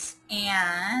choice,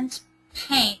 and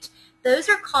paint. Those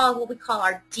are called what we call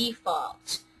our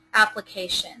default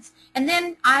applications. And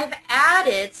then I've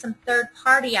added some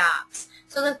third-party apps.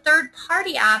 So the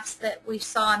third-party apps that we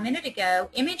saw a minute ago,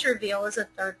 Image Reveal is a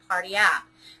third-party app.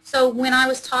 So when I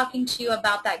was talking to you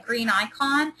about that green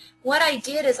icon, what I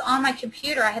did is on my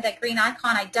computer, I had that green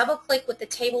icon. I double-click with the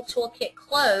Table Toolkit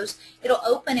closed. It'll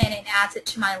open it and adds it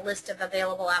to my list of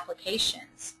available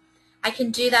applications. I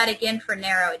can do that again for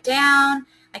Narrow It Down.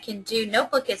 I can do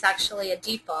Notebook is actually a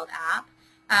default app.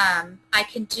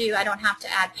 I don't have to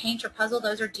add Paint or Puzzle.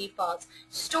 Those are defaults.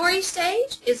 Story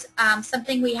Stage is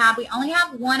something we have. We only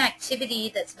have one activity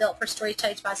that's built for Story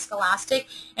Stage by Scholastic,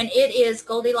 and it is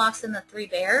Goldilocks and the Three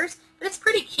Bears. But it's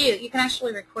pretty cute. You can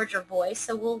actually record your voice.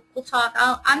 So we'll talk.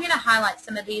 I'm going to highlight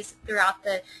some of these throughout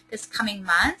this coming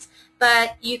months.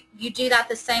 But you do that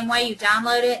the same way. You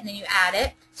download it and then you add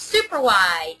it.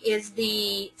 SuperY is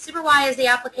the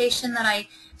application that I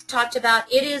talked about.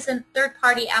 It is a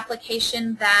third-party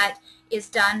application that is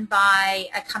done by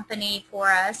a company for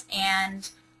us, and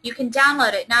you can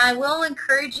download it. Now, I will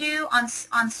encourage you on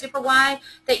SuperY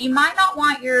that you might not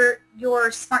want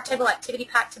your Smart Table Activity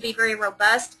Pack to be very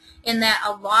robust in that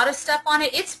a lot of stuff on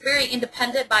it. It's very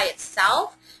independent by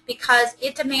itself because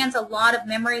it demands a lot of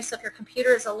memory. So if your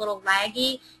computer is a little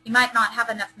laggy, you might not have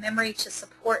enough memory to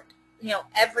support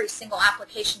every single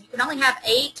application. You can only have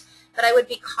 8. But I would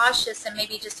be cautious and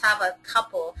maybe just have a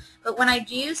couple. But when I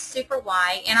use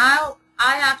SuperY, and I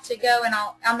have to go and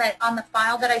on the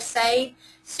file that I save,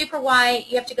 SuperY,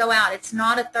 you have to go out. It's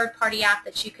not a third-party app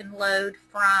that you can load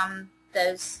from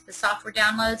the software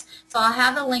downloads. So I'll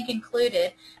have the link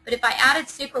included. But if I added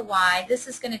SuperY, this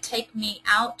is going to take me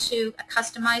out to a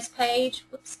customized page.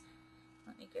 Whoops.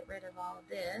 Let me get rid of all of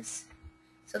this.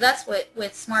 So that's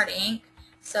with Smart Ink.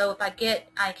 So if I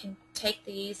can take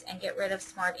these and get rid of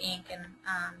Smart Ink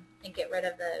and get rid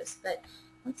of those. But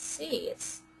let's see,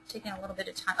 it's taking a little bit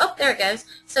of time. Oh, there it goes.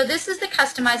 So this is the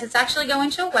customize. It's actually going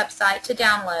to a website to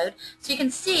download. So you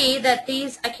can see that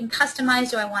these I can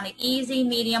customize. Do I want it easy,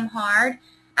 medium, hard?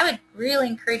 I would really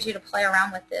encourage you to play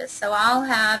around with this. So I'll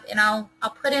have, and I'll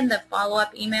put in the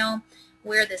follow-up email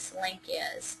where this link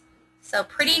is. So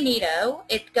pretty neato.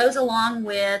 It goes along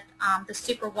with the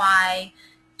Super Y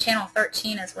channel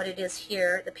 13 is what it is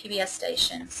here, the PBS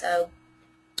station. So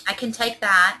I can take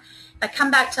that. If I come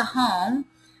back to home,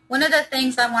 one of the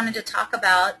things I wanted to talk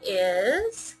about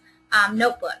is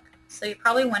Notebook. So you're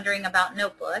probably wondering about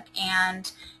Notebook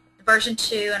and version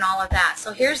 2 and all of that.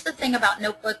 So here's the thing about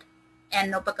Notebook and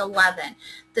Notebook 11.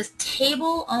 This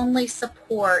table only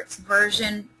supports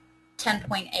version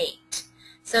 10.8.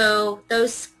 So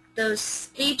those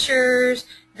features,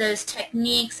 those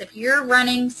techniques, if you're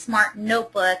running Smart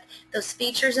Notebook, those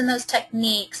features and those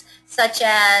techniques, such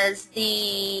as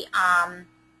the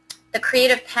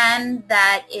Creative Pen,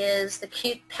 that is the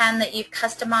cute pen that you've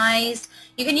customized.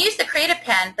 You can use the Creative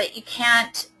Pen, but you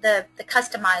can't, the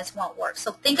customized won't work.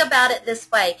 So think about it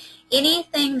this way.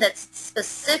 Anything that's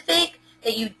specific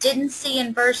that you didn't see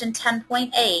in version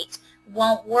 10.8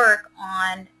 won't work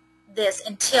on this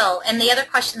until, and the other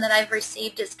question that I've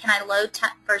received is, can I load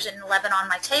version 11 on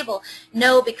my table?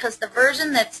 No, because the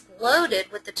version that's loaded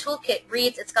with the toolkit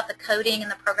reads, it's got the coding and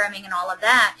the programming and all of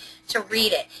that to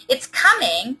read it. It's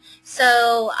coming,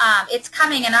 so it's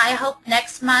coming, and I hope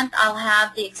next month I'll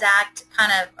have the exact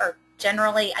kind of, or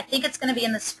generally, I think it's going to be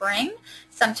in the spring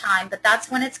sometime, but that's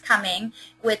when it's coming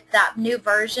with that new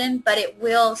version, but it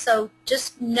will, so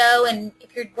just know, and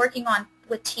if you're working on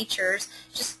with teachers,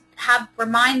 just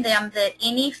remind them that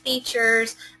any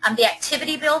features, the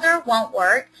activity builder won't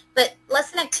work, but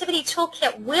Lesson Activity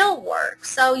Toolkit will work.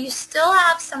 So you still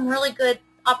have some really good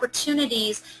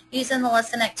opportunities using the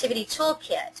Lesson Activity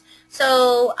Toolkit.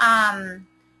 So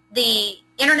the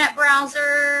internet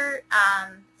browser,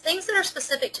 things that are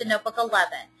specific to Notebook 11.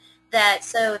 That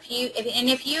so if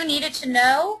you needed to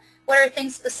know what are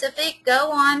things specific,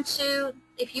 go on to,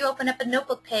 if you open up a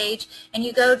notebook page and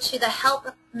you go to the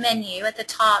help menu at the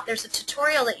top, there's a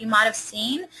tutorial that you might have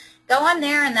seen. Go on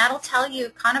there and that'll tell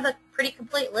you kind of a pretty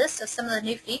complete list of some of the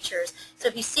new features. So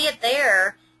if you see it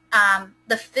there,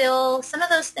 the fill, some of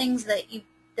those things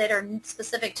that are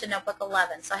specific to Notebook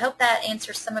 11. So I hope that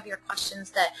answers some of your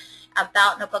questions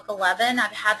about Notebook 11.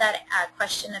 I've had that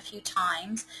question a few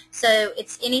times. So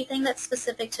it's anything that's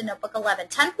specific to Notebook 11.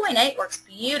 10.8 works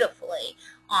beautifully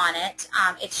on it.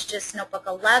 It's just Notebook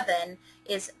 11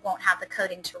 won't have the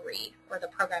coding to read or the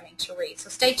programming to read. So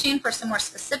stay tuned for some more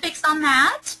specifics on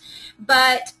that.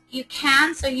 But you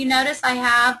can, so you notice I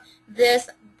have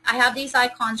these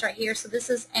icons right here. So this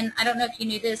is, and I don't know if you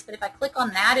knew this, but if I click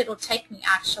on that, it'll take me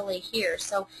actually here.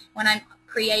 So when I'm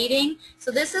creating, so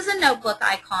this is a notebook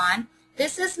icon.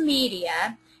 This is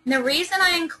media. And the reason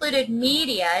I included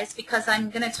media is because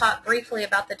I'm going to talk briefly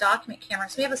about the document camera.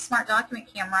 So we have a smart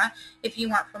document camera, if you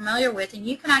weren't familiar with, and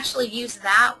you can actually use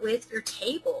that with your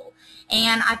table.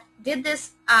 And I did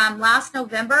this last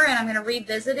November, and I'm going to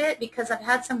revisit it because I've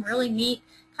had some really neat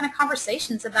kind of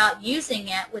conversations about using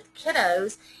it with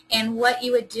kiddos and what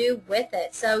you would do with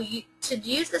it. So to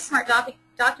use the smart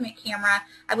document camera,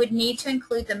 I would need to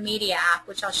include the media app,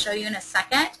 which I'll show you in a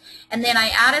second. And then I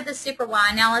added the Super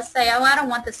Y. Now let's say, oh, I don't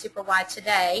want the Super Y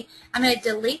today. I'm going to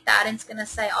delete that, and it's going to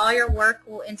say all your work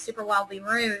in Super Y will be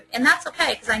removed. And that's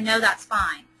okay because I know that's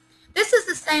fine. This is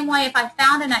the same way if I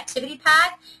found an activity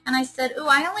pack and I said, ooh,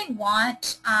 I only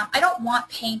want, I don't want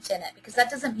paint in it because that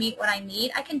doesn't meet what I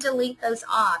need. I can delete those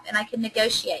off and I can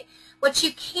negotiate. What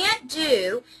you can't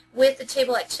do with the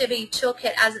Table Activity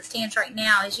Toolkit as it stands right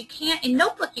now is you can't, in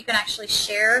Notebook you can actually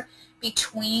share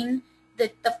between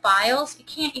the files.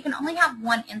 You can only have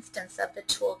one instance of the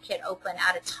toolkit open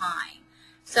at a time.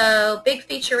 So big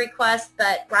feature request,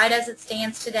 but right as it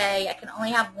stands today, I can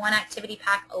only have one activity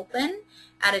pack open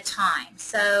at a time.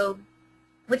 So,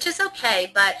 which is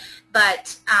okay, but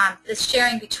the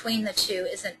sharing between the two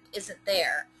isn't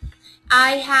there.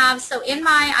 I have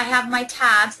my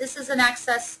tabs. This is an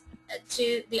access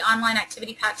to the online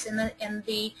activity packs in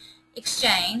the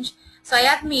Exchange. So I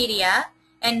have media,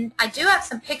 and I do have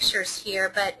some pictures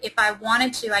here, but if I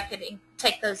wanted to, I could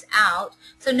take those out.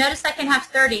 So notice I can have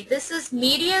 30. This is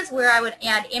media, is where I would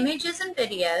add images and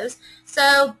videos.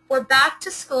 So we're back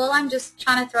to school. I'm just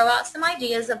trying to throw out some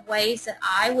ideas of ways that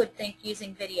I would think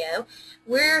using video.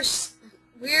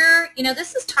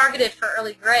 This is targeted for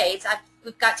early grades.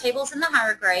 We've got tables in the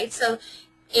higher grades. So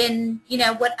in, you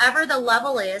know, whatever the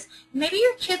level is. Maybe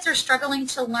your kids are struggling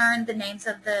to learn the names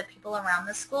of the people around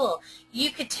the school. You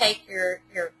could take your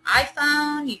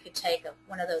iPhone, you could take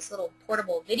one of those little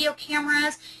portable video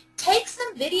cameras, take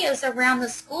some videos around the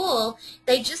school.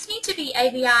 They just need to be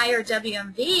ABI or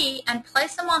WMV, and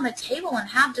place them on the table and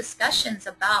have discussions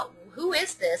about who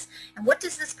is this and what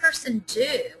does this person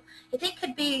do. I think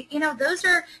could be, you know, those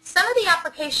are some of the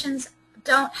applications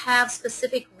don't have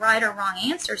specific right or wrong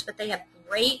answers, but they have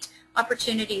great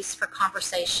opportunities for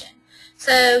conversation.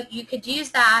 So you could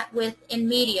use that in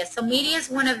media. So media is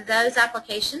one of those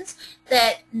applications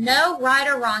that no right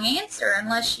or wrong answer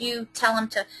unless you tell them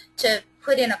to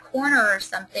put in a corner or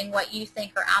something what you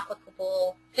think are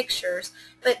applicable pictures,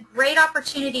 but great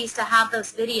opportunities to have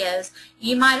those videos.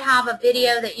 You might have a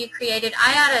video that you created.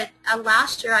 I had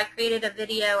last year I created a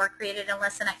video or created a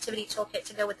lesson activity toolkit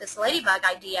to go with this ladybug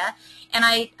idea, and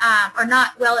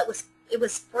it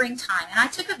was springtime, and I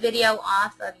took a video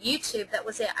off of YouTube that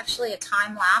was actually a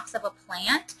time lapse of a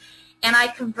plant, and I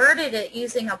converted it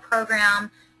using a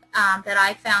program that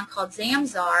I found called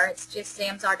Zamzar. It's just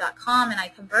zamzar.com, and I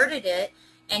converted it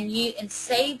and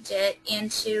saved it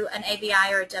into an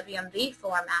ABI or a WMV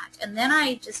format. And then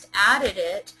I just added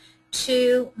it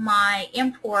to my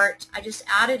import. I just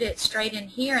added it straight in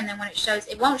here, and then when it shows,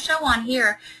 it won't show on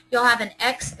here. You'll have an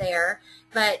X there,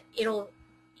 but you'll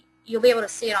be able to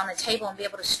see it on the table and be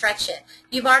able to stretch it.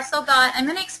 You've also got, I'm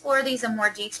going to explore these in more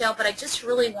detail, but I just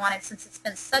really wanted, since it's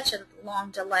been such a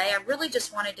long delay, I really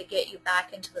just wanted to get you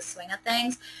back into the swing of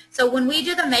things. So when we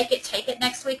do the Make It, Take It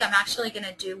next week, I'm actually going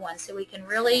to do one so we can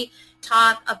really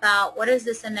talk about what does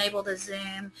this enable the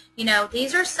Zoom. You know,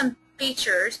 these are some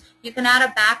features. You can add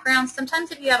a background.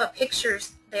 Sometimes if you have a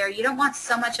pictures there, you don't want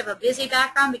so much of a busy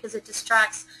background because it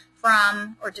distracts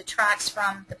from or detracts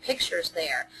from the pictures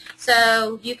there.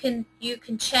 So you can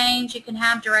change, you can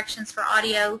have directions for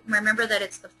audio. Remember that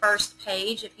it's the first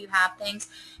page if you have things.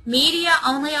 Media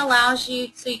only allows you,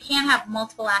 so you can't have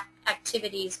multiple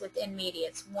activities within media.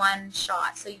 It's one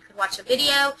shot. So you could watch a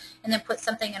video and then put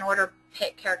something in order,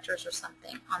 pick characters or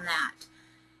something on that.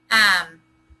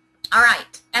 All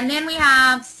right, and then we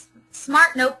have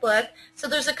Smart Notebook. So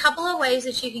there's a couple of ways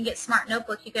that you can get Smart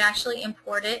Notebook. You can actually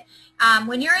import it.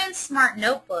 When you're in Smart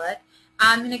Notebook,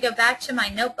 I'm going to go back to my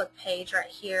notebook page right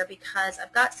here because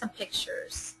I've got some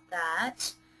pictures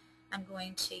that I'm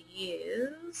going to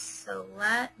use. So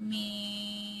let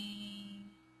me,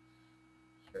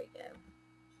 here we go.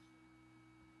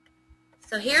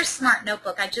 So here's Smart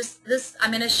Notebook.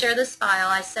 I'm going to share this file.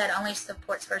 I said only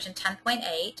supports version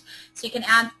 10.8. So you can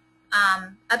add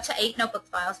up to 8 notebook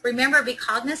files. Remember, be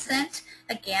cognizant,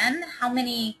 again, how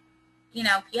many, you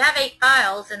know, if you have 8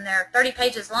 files and they're 30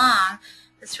 pages long,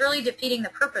 it's really defeating the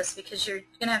purpose because you're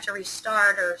going to have to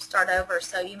restart or start over.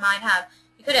 So you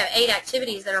could have 8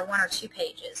 activities that are 1 or 2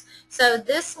 pages. So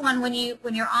this one, when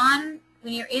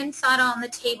you're inside on the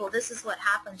table, this is what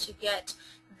happens. You get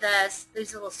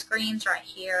these little screens right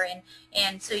here,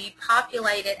 and so you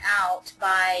populate it out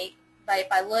by if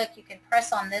I look, you can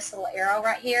press on this little arrow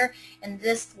right here, and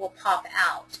this will pop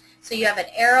out. So you have an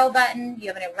arrow button, you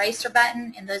have an eraser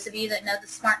button, and those of you that know the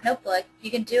Smart Notebook,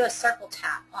 you can do a circle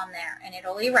tap on there, and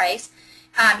it'll erase.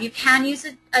 You can use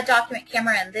a document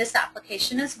camera in this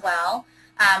application as well,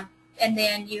 and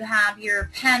then you have your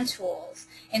pen tools.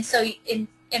 And so, and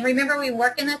remember, we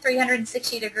work in the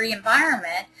 360-degree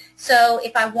environment, so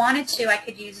if I wanted to, I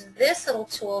could use this little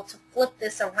tool to flip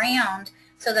this around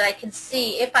so that I can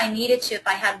see if I needed to. If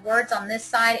I had words on this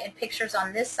side and pictures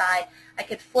on this side, I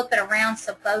could flip it around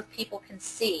so both people can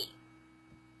see.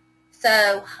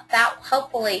 So that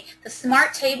hopefully, the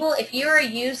Smart Table, if you're a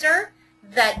user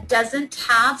that doesn't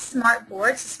have Smart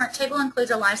Boards, the Smart Table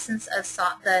includes a license of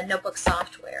the notebook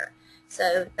software.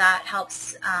 So that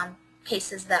helps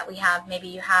cases that we have. Maybe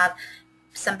you have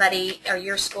somebody, or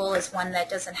your school is one that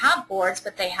doesn't have boards,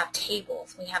 but they have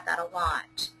tables. We have that a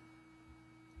lot.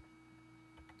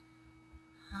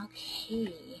 Okay,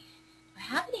 do I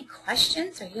have any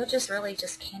questions, or you're just really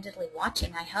just candidly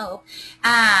watching, I hope.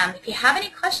 If you have any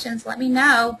questions, let me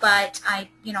know, but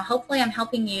hopefully I'm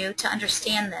helping you to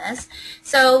understand this.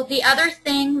 So the other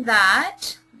thing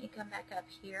that, let me come back up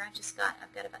here, I've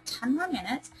got about 10 more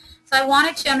minutes. So I'm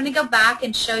going to go back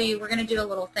and show you, we're going to do a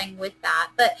little thing with that,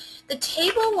 but the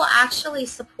table will actually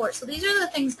support, so these are the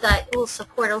things that it will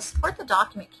support. It will support the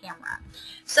document camera.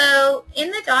 So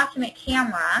in the document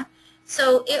camera,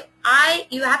 so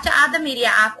you have to add the media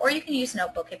app, or you can use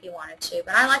Notebook if you wanted to,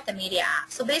 but I like the media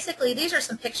app. So basically, these are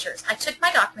some pictures. I took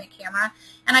my document camera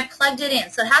and I plugged it in.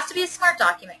 So it has to be a smart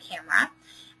document camera,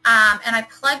 and I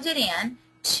plugged it in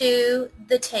to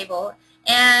the table.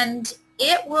 and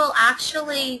it will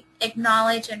actually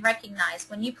acknowledge and recognize.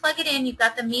 When you plug it in, you've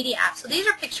got the media app. So these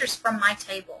are pictures from my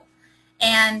table.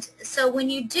 And so when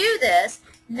you do this,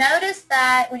 notice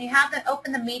that when you have to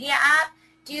open the media app,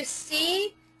 do you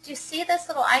see this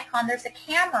little icon? There's a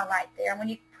camera right there. When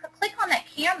you click on that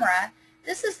camera,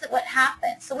 this is what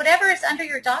happens. So whatever is under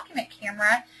your document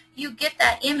camera, you get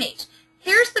that image.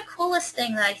 Here's the coolest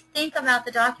thing that I think about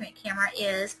the document camera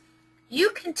is you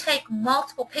can take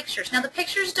multiple pictures. Now the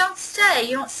pictures don't stay,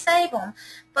 you don't save them,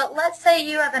 but let's say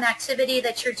you have an activity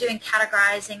that you're doing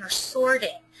categorizing or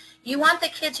sorting. You want the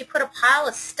kids, you put a pile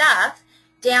of stuff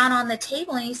down on the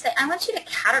table and you say, I want you to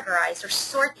categorize or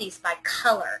sort these by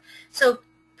color. So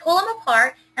pull them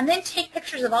apart and then take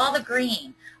pictures of all the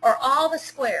green or all the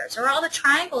squares or all the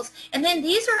triangles, and then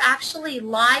these are actually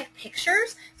live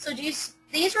pictures. So these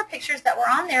were pictures that were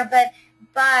on there, but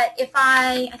if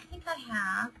I think I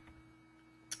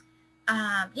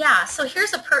have, yeah, so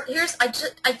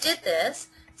I did this,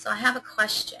 so I have a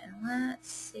question.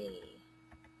 Let's see.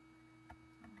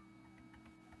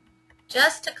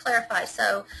 Just to clarify,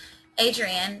 so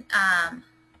Adrian,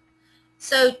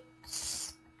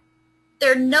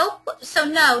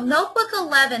 Notebook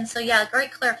 11, so yeah,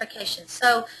 great clarification.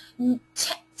 So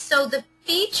the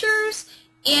features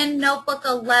in Notebook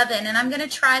 11, and I'm going to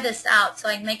try this out so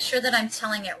I can make sure that I'm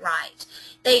telling it right.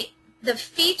 The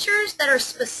features that are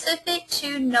specific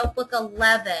to Notebook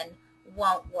 11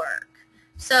 won't work.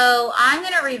 So I'm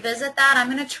going to revisit that. I'm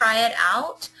going to try it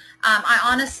out. I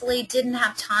honestly didn't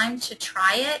have time to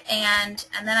try it, and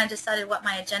then I decided what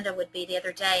my agenda would be the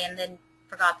other day, and then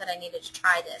forgot that I needed to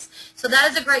try this. So that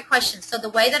is a great question. So the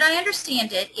way that I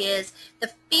understand it is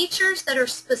the features that are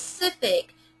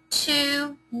specific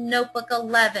to Notebook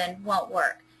 11 won't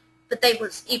work. But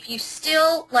if you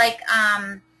still, like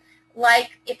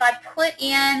if I put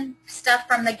in stuff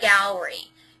from the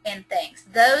gallery and things,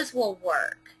 those will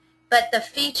work. But the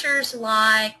features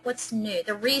like, what's new,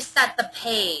 the reset the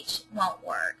page won't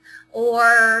work.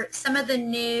 Or some of the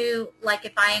new, like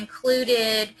if I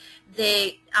included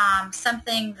the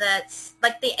something that's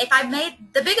like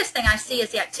the biggest thing I see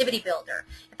is the activity builder.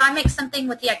 If I make something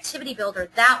with the activity builder,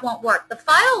 that won't work. The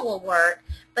file will work,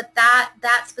 but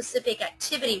that specific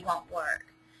activity won't work.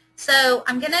 So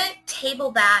I'm going to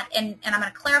table that, and I'm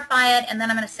going to clarify it, and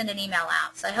then I'm going to send an email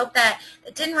out. So I hope that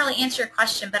it didn't really answer your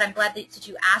question, but I'm glad that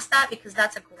you asked that because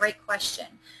that's a great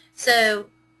question. So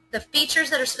the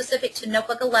features that are specific to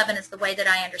Notebook 11 is the way that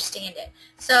I understand it.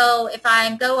 So if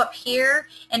I go up here,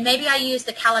 and maybe I use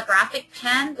the calligraphic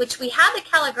pen, which we have the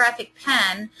calligraphic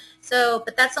pen,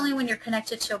 but that's only when you're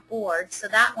connected to a board, so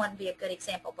that wouldn't be a good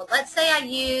example. But let's say I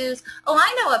use,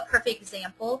 I know a perfect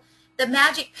example. The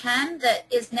magic pen that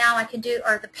is now I can do,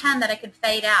 or the pen that I can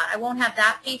fade out. I won't have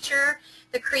that feature.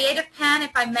 The creative pen,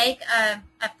 if I make a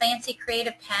fancy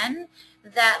creative pen,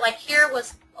 that like here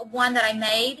was one that I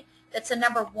made that's a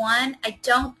number 1, I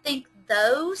don't think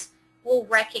those will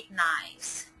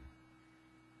recognize.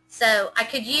 So I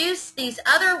could use these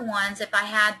other ones if I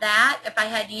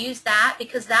had used that,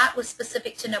 because that was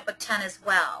specific to Notebook 10 as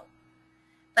well.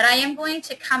 But I am going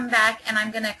to come back and I'm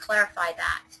going to clarify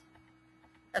that.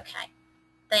 Okay,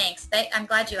 thanks. I'm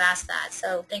glad you asked that,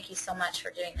 so thank you so much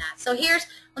for doing that. So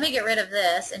let me get rid of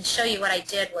this and show you what I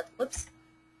did with, whoops.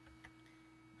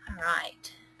 All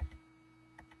right.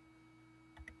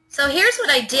 So here's what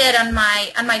I did on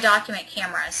my document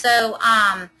camera. So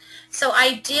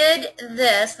I did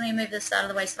this. Let me move this out of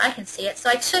the way so I can see it.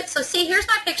 So see, here's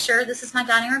my picture. This is my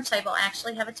dining room table. I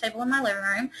actually have a table in my living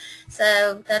room.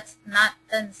 So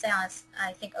doesn't sound,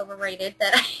 I think, overrated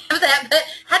that I have that, but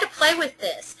I had to play with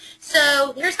this.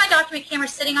 So here's my document camera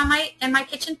sitting on in my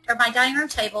kitchen or my dining room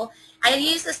table. I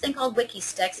use this thing called Wiki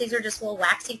Sticks. These are just little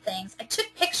waxy things. I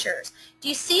took pictures. Do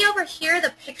you see over here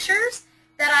the pictures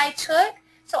that I took?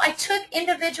 So I took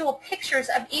individual pictures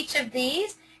of each of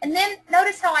these, and then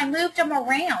notice how I moved them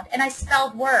around and I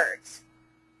spelled words.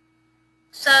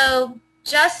 So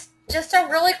just a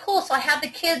really cool. So I had the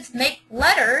kids make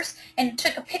letters and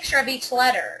took a picture of each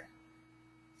letter.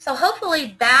 So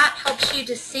hopefully that helps you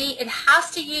to see. It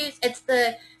has to use, it's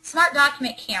the Smart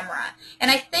Document Camera.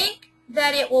 And I think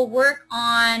that it will work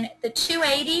on the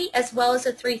 280 as well as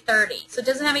the 330. So it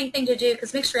doesn't have anything to do,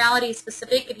 because mixed reality is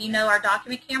specific if you know our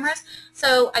document cameras.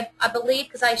 So I believe,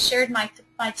 because I shared my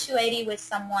 280 with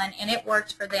someone and it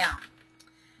worked for them.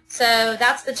 So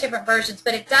that's the different versions,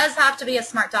 but it does have to be a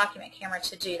Smart Document Camera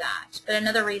to do that. But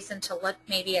another reason to look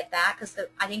maybe at that, because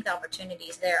I think the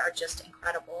opportunities there are just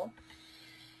incredible.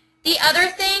 The other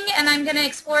thing, and I'm going to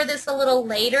explore this a little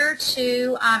later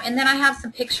too, and then I have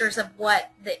some pictures of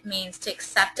what it means to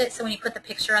accept it. So when you put the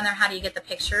picture on there, how do you get the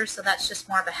pictures? So that's just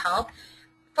more of a help.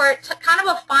 for kind of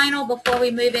a final before we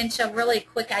move into a really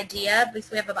quick idea, because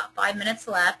we have about 5 minutes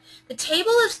left, the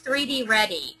table is 3D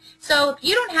ready. So if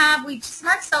you don't have,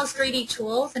 Smart sells 3D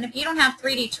tools, and if you don't have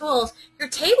 3D tools, your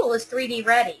table is 3D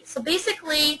ready. So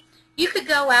basically, you could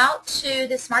go out to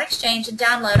the Smart Exchange and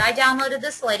download. I downloaded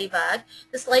this Ladybug.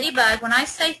 This Ladybug, when I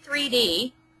say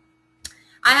 3D,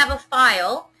 I have a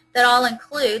file that I'll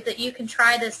include that you can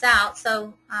try this out.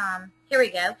 So here we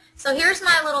go. So here's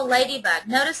my little ladybug.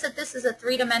 Notice that this is a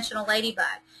three-dimensional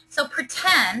ladybug. So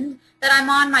pretend that I'm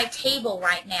on my table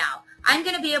right now. I'm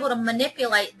going to be able to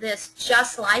manipulate this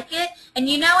just like it. And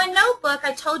you know, in Notebook,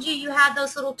 I told you you had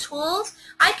those little tools.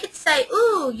 I could say,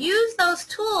 ooh, use those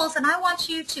tools, and I want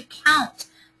you to count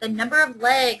the number of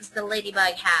legs the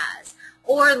ladybug has,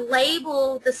 or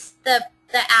label the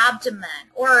abdomen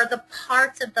or the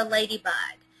parts of the ladybug.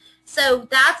 So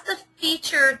that's the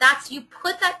feature, you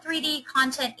put that 3D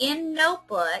content in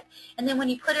Notebook, and then when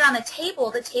you put it on the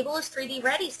table is 3D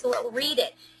ready, so it will read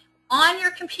it. On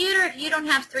your computer, if you don't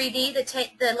have 3D,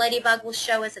 the ladybug will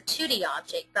show as a 2D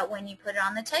object, but when you put it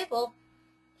on the table,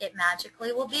 it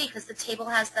magically will be, because the table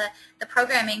has the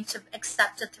programming to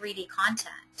accept the 3D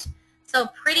content. So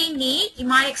pretty neat. You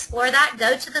might explore that.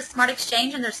 Go to the Smart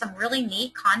Exchange, and there's some really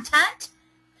neat content.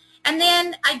 And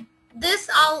then I'm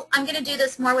going to do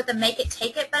this more with the Make It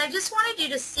Take It, but I just wanted you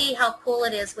to see how cool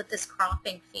it is with this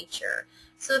cropping feature.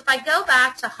 So if I go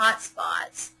back to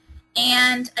Hotspots,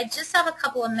 and I just have a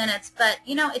couple of minutes, but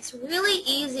you know, it's really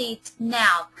easy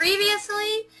now.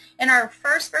 Previously, in our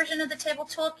first version of the Table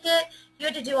Toolkit, you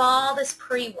had to do all this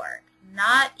pre-work.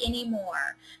 Not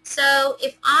anymore. So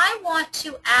if I want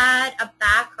to add a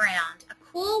background, a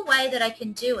cool way that I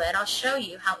can do it, I'll show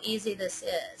you how easy this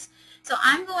is. So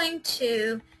I'm going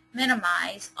to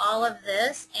minimize all of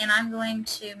this, and I'm going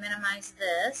to minimize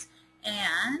this,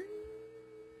 and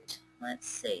let's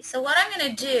see. So what I'm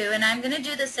going to do, and I'm going to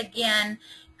do this again,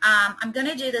 I'm going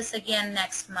to do this again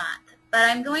next month, but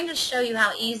I'm going to show you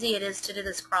how easy it is to do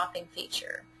this cropping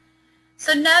feature.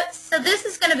 So this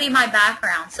is going to be my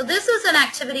background. So this was an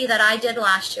activity that I did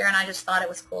last year, and I just thought it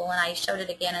was cool, and I showed it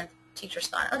again, and teachers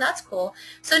thought, oh, that's cool.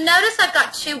 So notice I've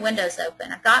got two windows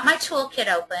open. I've got my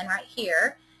toolkit open right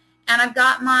here, and I've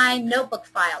got my Notebook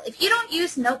file. If you don't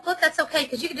use Notebook, that's okay,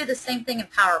 because you can do the same thing in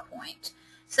PowerPoint.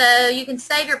 So you can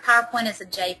save your PowerPoint as a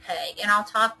JPEG, and I'll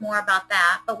talk more about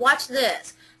that. But watch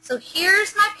this. So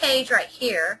here's my page right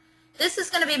here. This is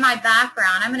going to be my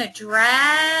background. I'm going to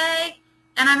drag,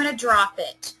 and I'm going to drop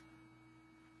it.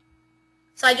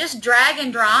 So I just drag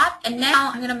and drop, and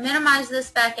now I'm going to minimize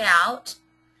this back out.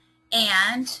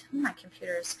 And my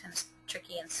computer is kind of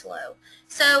tricky and slow.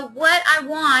 So what I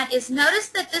want is, notice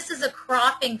that this is a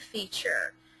cropping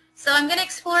feature. So I'm going to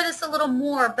explore this a little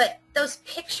more, but those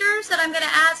pictures that I'm going to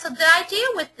add, so the idea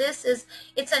with this is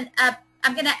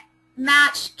I'm going to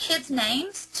match kids'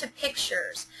 names to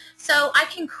pictures. So I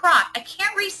can crop. I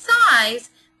can't resize,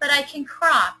 but I can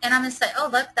crop. And I'm going to say, oh,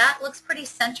 look, that looks pretty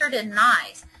centered and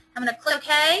nice. I'm going to click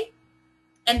OK,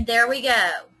 and there we go.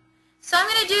 So I'm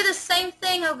going to do the same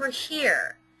thing over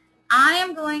here. I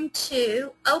am going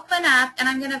to open up, and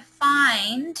I'm going to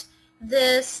find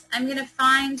this. I'm going to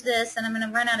find this, and I'm going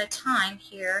to run out of time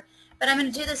here, but I'm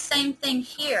going to do the same thing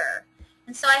here.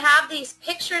 And so I have these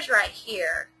pictures right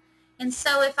here. And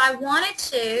so if I wanted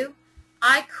to,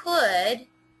 I could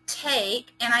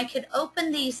take, and I could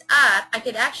open these up. I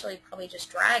could actually probably just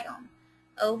drag them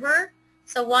over.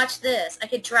 So watch this. I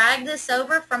could drag this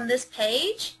over from this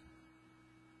page.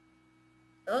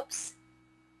 Oops.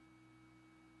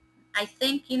 I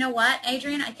think, you know what,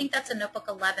 Adrian? I think that's a Notebook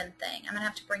 11 thing. I'm going to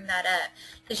have to bring that up.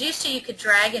 Because used to you could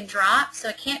drag and drop, so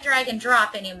I can't drag and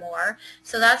drop anymore.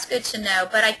 So that's good to know.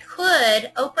 But I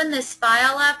could open this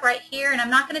file up right here, and I'm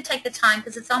not going to take the time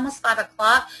because it's almost 5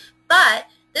 o'clock. But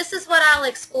this is what I'll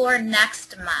explore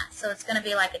next month. So it's going to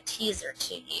be like a teaser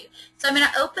to you. So I'm going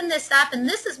to open this up, and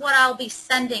this is what I'll be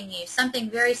sending you, something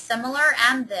very similar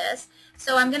and this.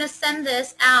 So I'm going to send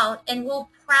this out, and we'll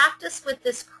practice with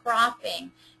this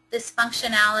cropping, this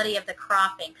functionality of the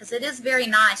cropping, because it is very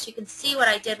nice. You can see what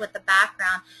I did with the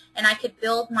background, and I could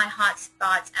build my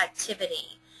Hotspots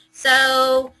activity.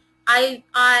 So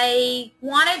I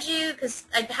wanted you, because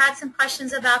I've had some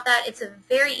questions about that. It's a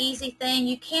very easy thing.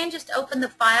 You can just open the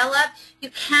file up. You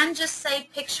can just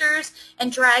save pictures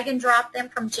and drag and drop them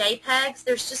from JPEGs.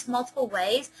 There's just multiple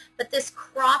ways, but this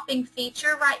cropping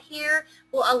feature right here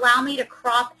will allow me to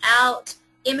crop out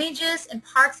images and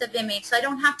parts of image, so I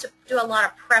don't have to do a lot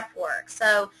of prep work.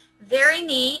 So very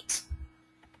neat.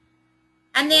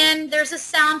 And then there's a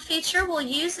sound feature. We'll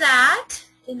use that.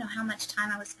 I didn't know how much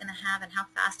time I was going to have and how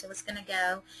fast it was going to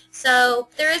go. So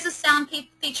there is a sound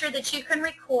feature that you can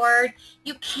record.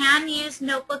 You can use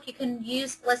Notebook. You can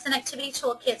use Lesson Activity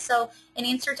Toolkit. So in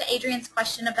answer to Adrian's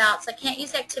question about, so I can't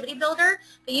use Activity Builder,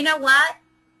 but you know what?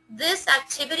 This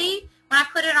activity, when I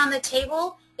put it on the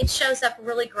table, it shows up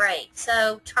really great.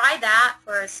 So try that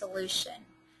for a solution.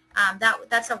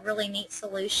 That's a really neat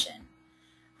solution.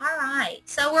 All right,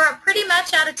 so we're pretty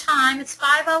much out of time. It's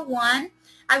 5:01.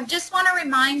 I just want to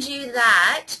remind you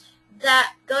that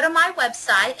go to my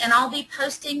website, and I'll be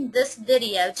posting this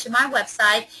video to my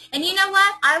website. And you know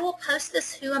what? I will post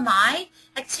this Who Am I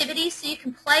activity so you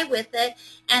can play with it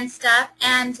and stuff,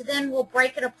 and then we'll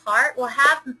break it apart. We'll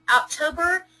have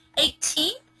October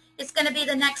 18th. It's going to be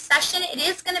the next session. It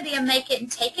is going to be a make it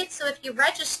and take it. So if you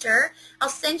register, I'll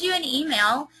send you an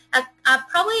email. I'm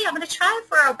going to try it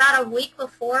for about a week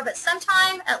before, but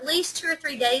sometime at least 2 or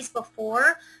 3 days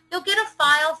before, you'll get a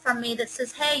file from me that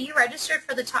says, hey, you registered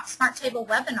for the Smart Table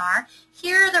webinar.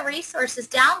 Here are the resources.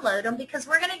 Download them, because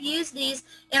we're going to use these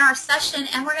in our session,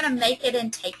 and we're going to make it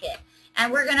and take it.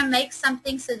 And we're going to make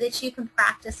something so that you can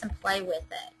practice and play with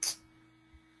it.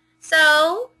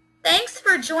 So thanks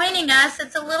for joining us.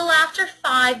 It's a little after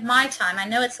 5 my time. I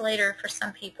know it's later for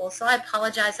some people, so I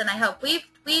apologize, and I hope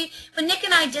when Nick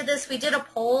and I did this, we did a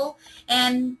poll,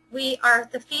 and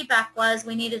the feedback was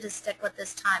we needed to stick with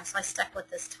this time, so I stuck with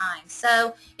this time.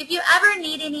 So if you ever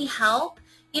need any help,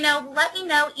 let me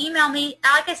know. Email me.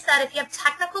 Like I said, if you have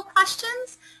technical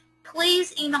questions,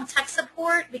 please email tech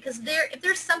support, because if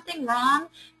there's something wrong,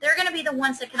 they're going to be the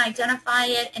ones that can identify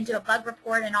it and do a bug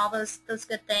report and all those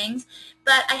good things.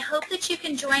 But I hope that you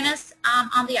can join us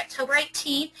on the October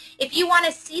 18th. If you want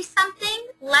to see something,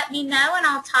 let me know and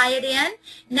I'll tie it in.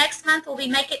 Next month will be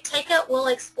Make It, Take It. We'll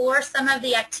explore some of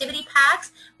the activity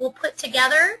packs. We'll put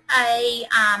together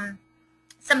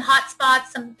some hotspots,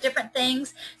 some different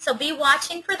things. So be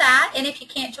watching for that. And if you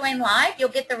can't join live, you'll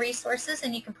get the resources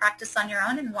and you can practice on your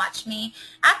own and watch me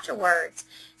afterwards.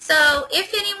 So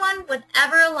if anyone would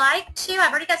ever like to,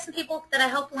 I've already got some people that I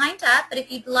hope lined up, but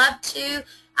if you'd love to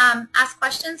ask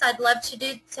questions, I'd love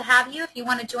to have you. If you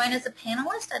want to join as a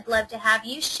panelist, I'd love to have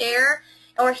you share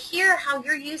or hear how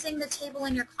you're using the table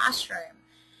in your classroom.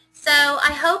 So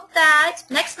I hope that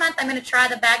next month I'm going to try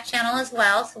the back channel as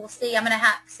well. So we'll see. I'm going to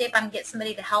see if I can get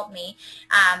somebody to help me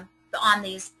on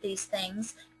these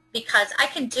things, because I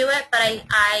can do it, but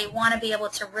I want to be able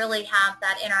to really have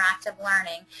that interactive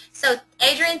learning. So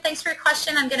Adrian, thanks for your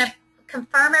question. I'm going to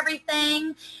confirm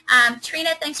everything.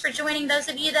 Trina, thanks for joining. Those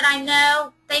of you that I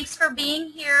know, thanks for being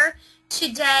here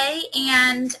today,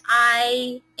 and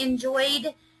I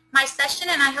enjoyed my session,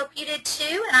 and I hope you did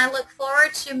too, and I look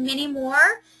forward to many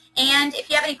more. And if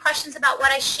you have any questions about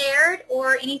what I shared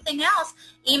or anything else,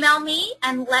 email me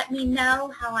and let me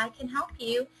know how I can help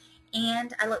you.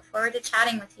 And I look forward to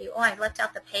chatting with you. Oh, I left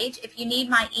out the page. If you need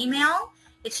my email,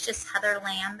 it's just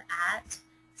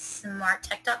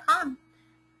heatherlamb@smarttech.com.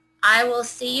 I will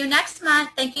see you next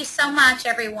month. Thank you so much,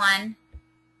 everyone.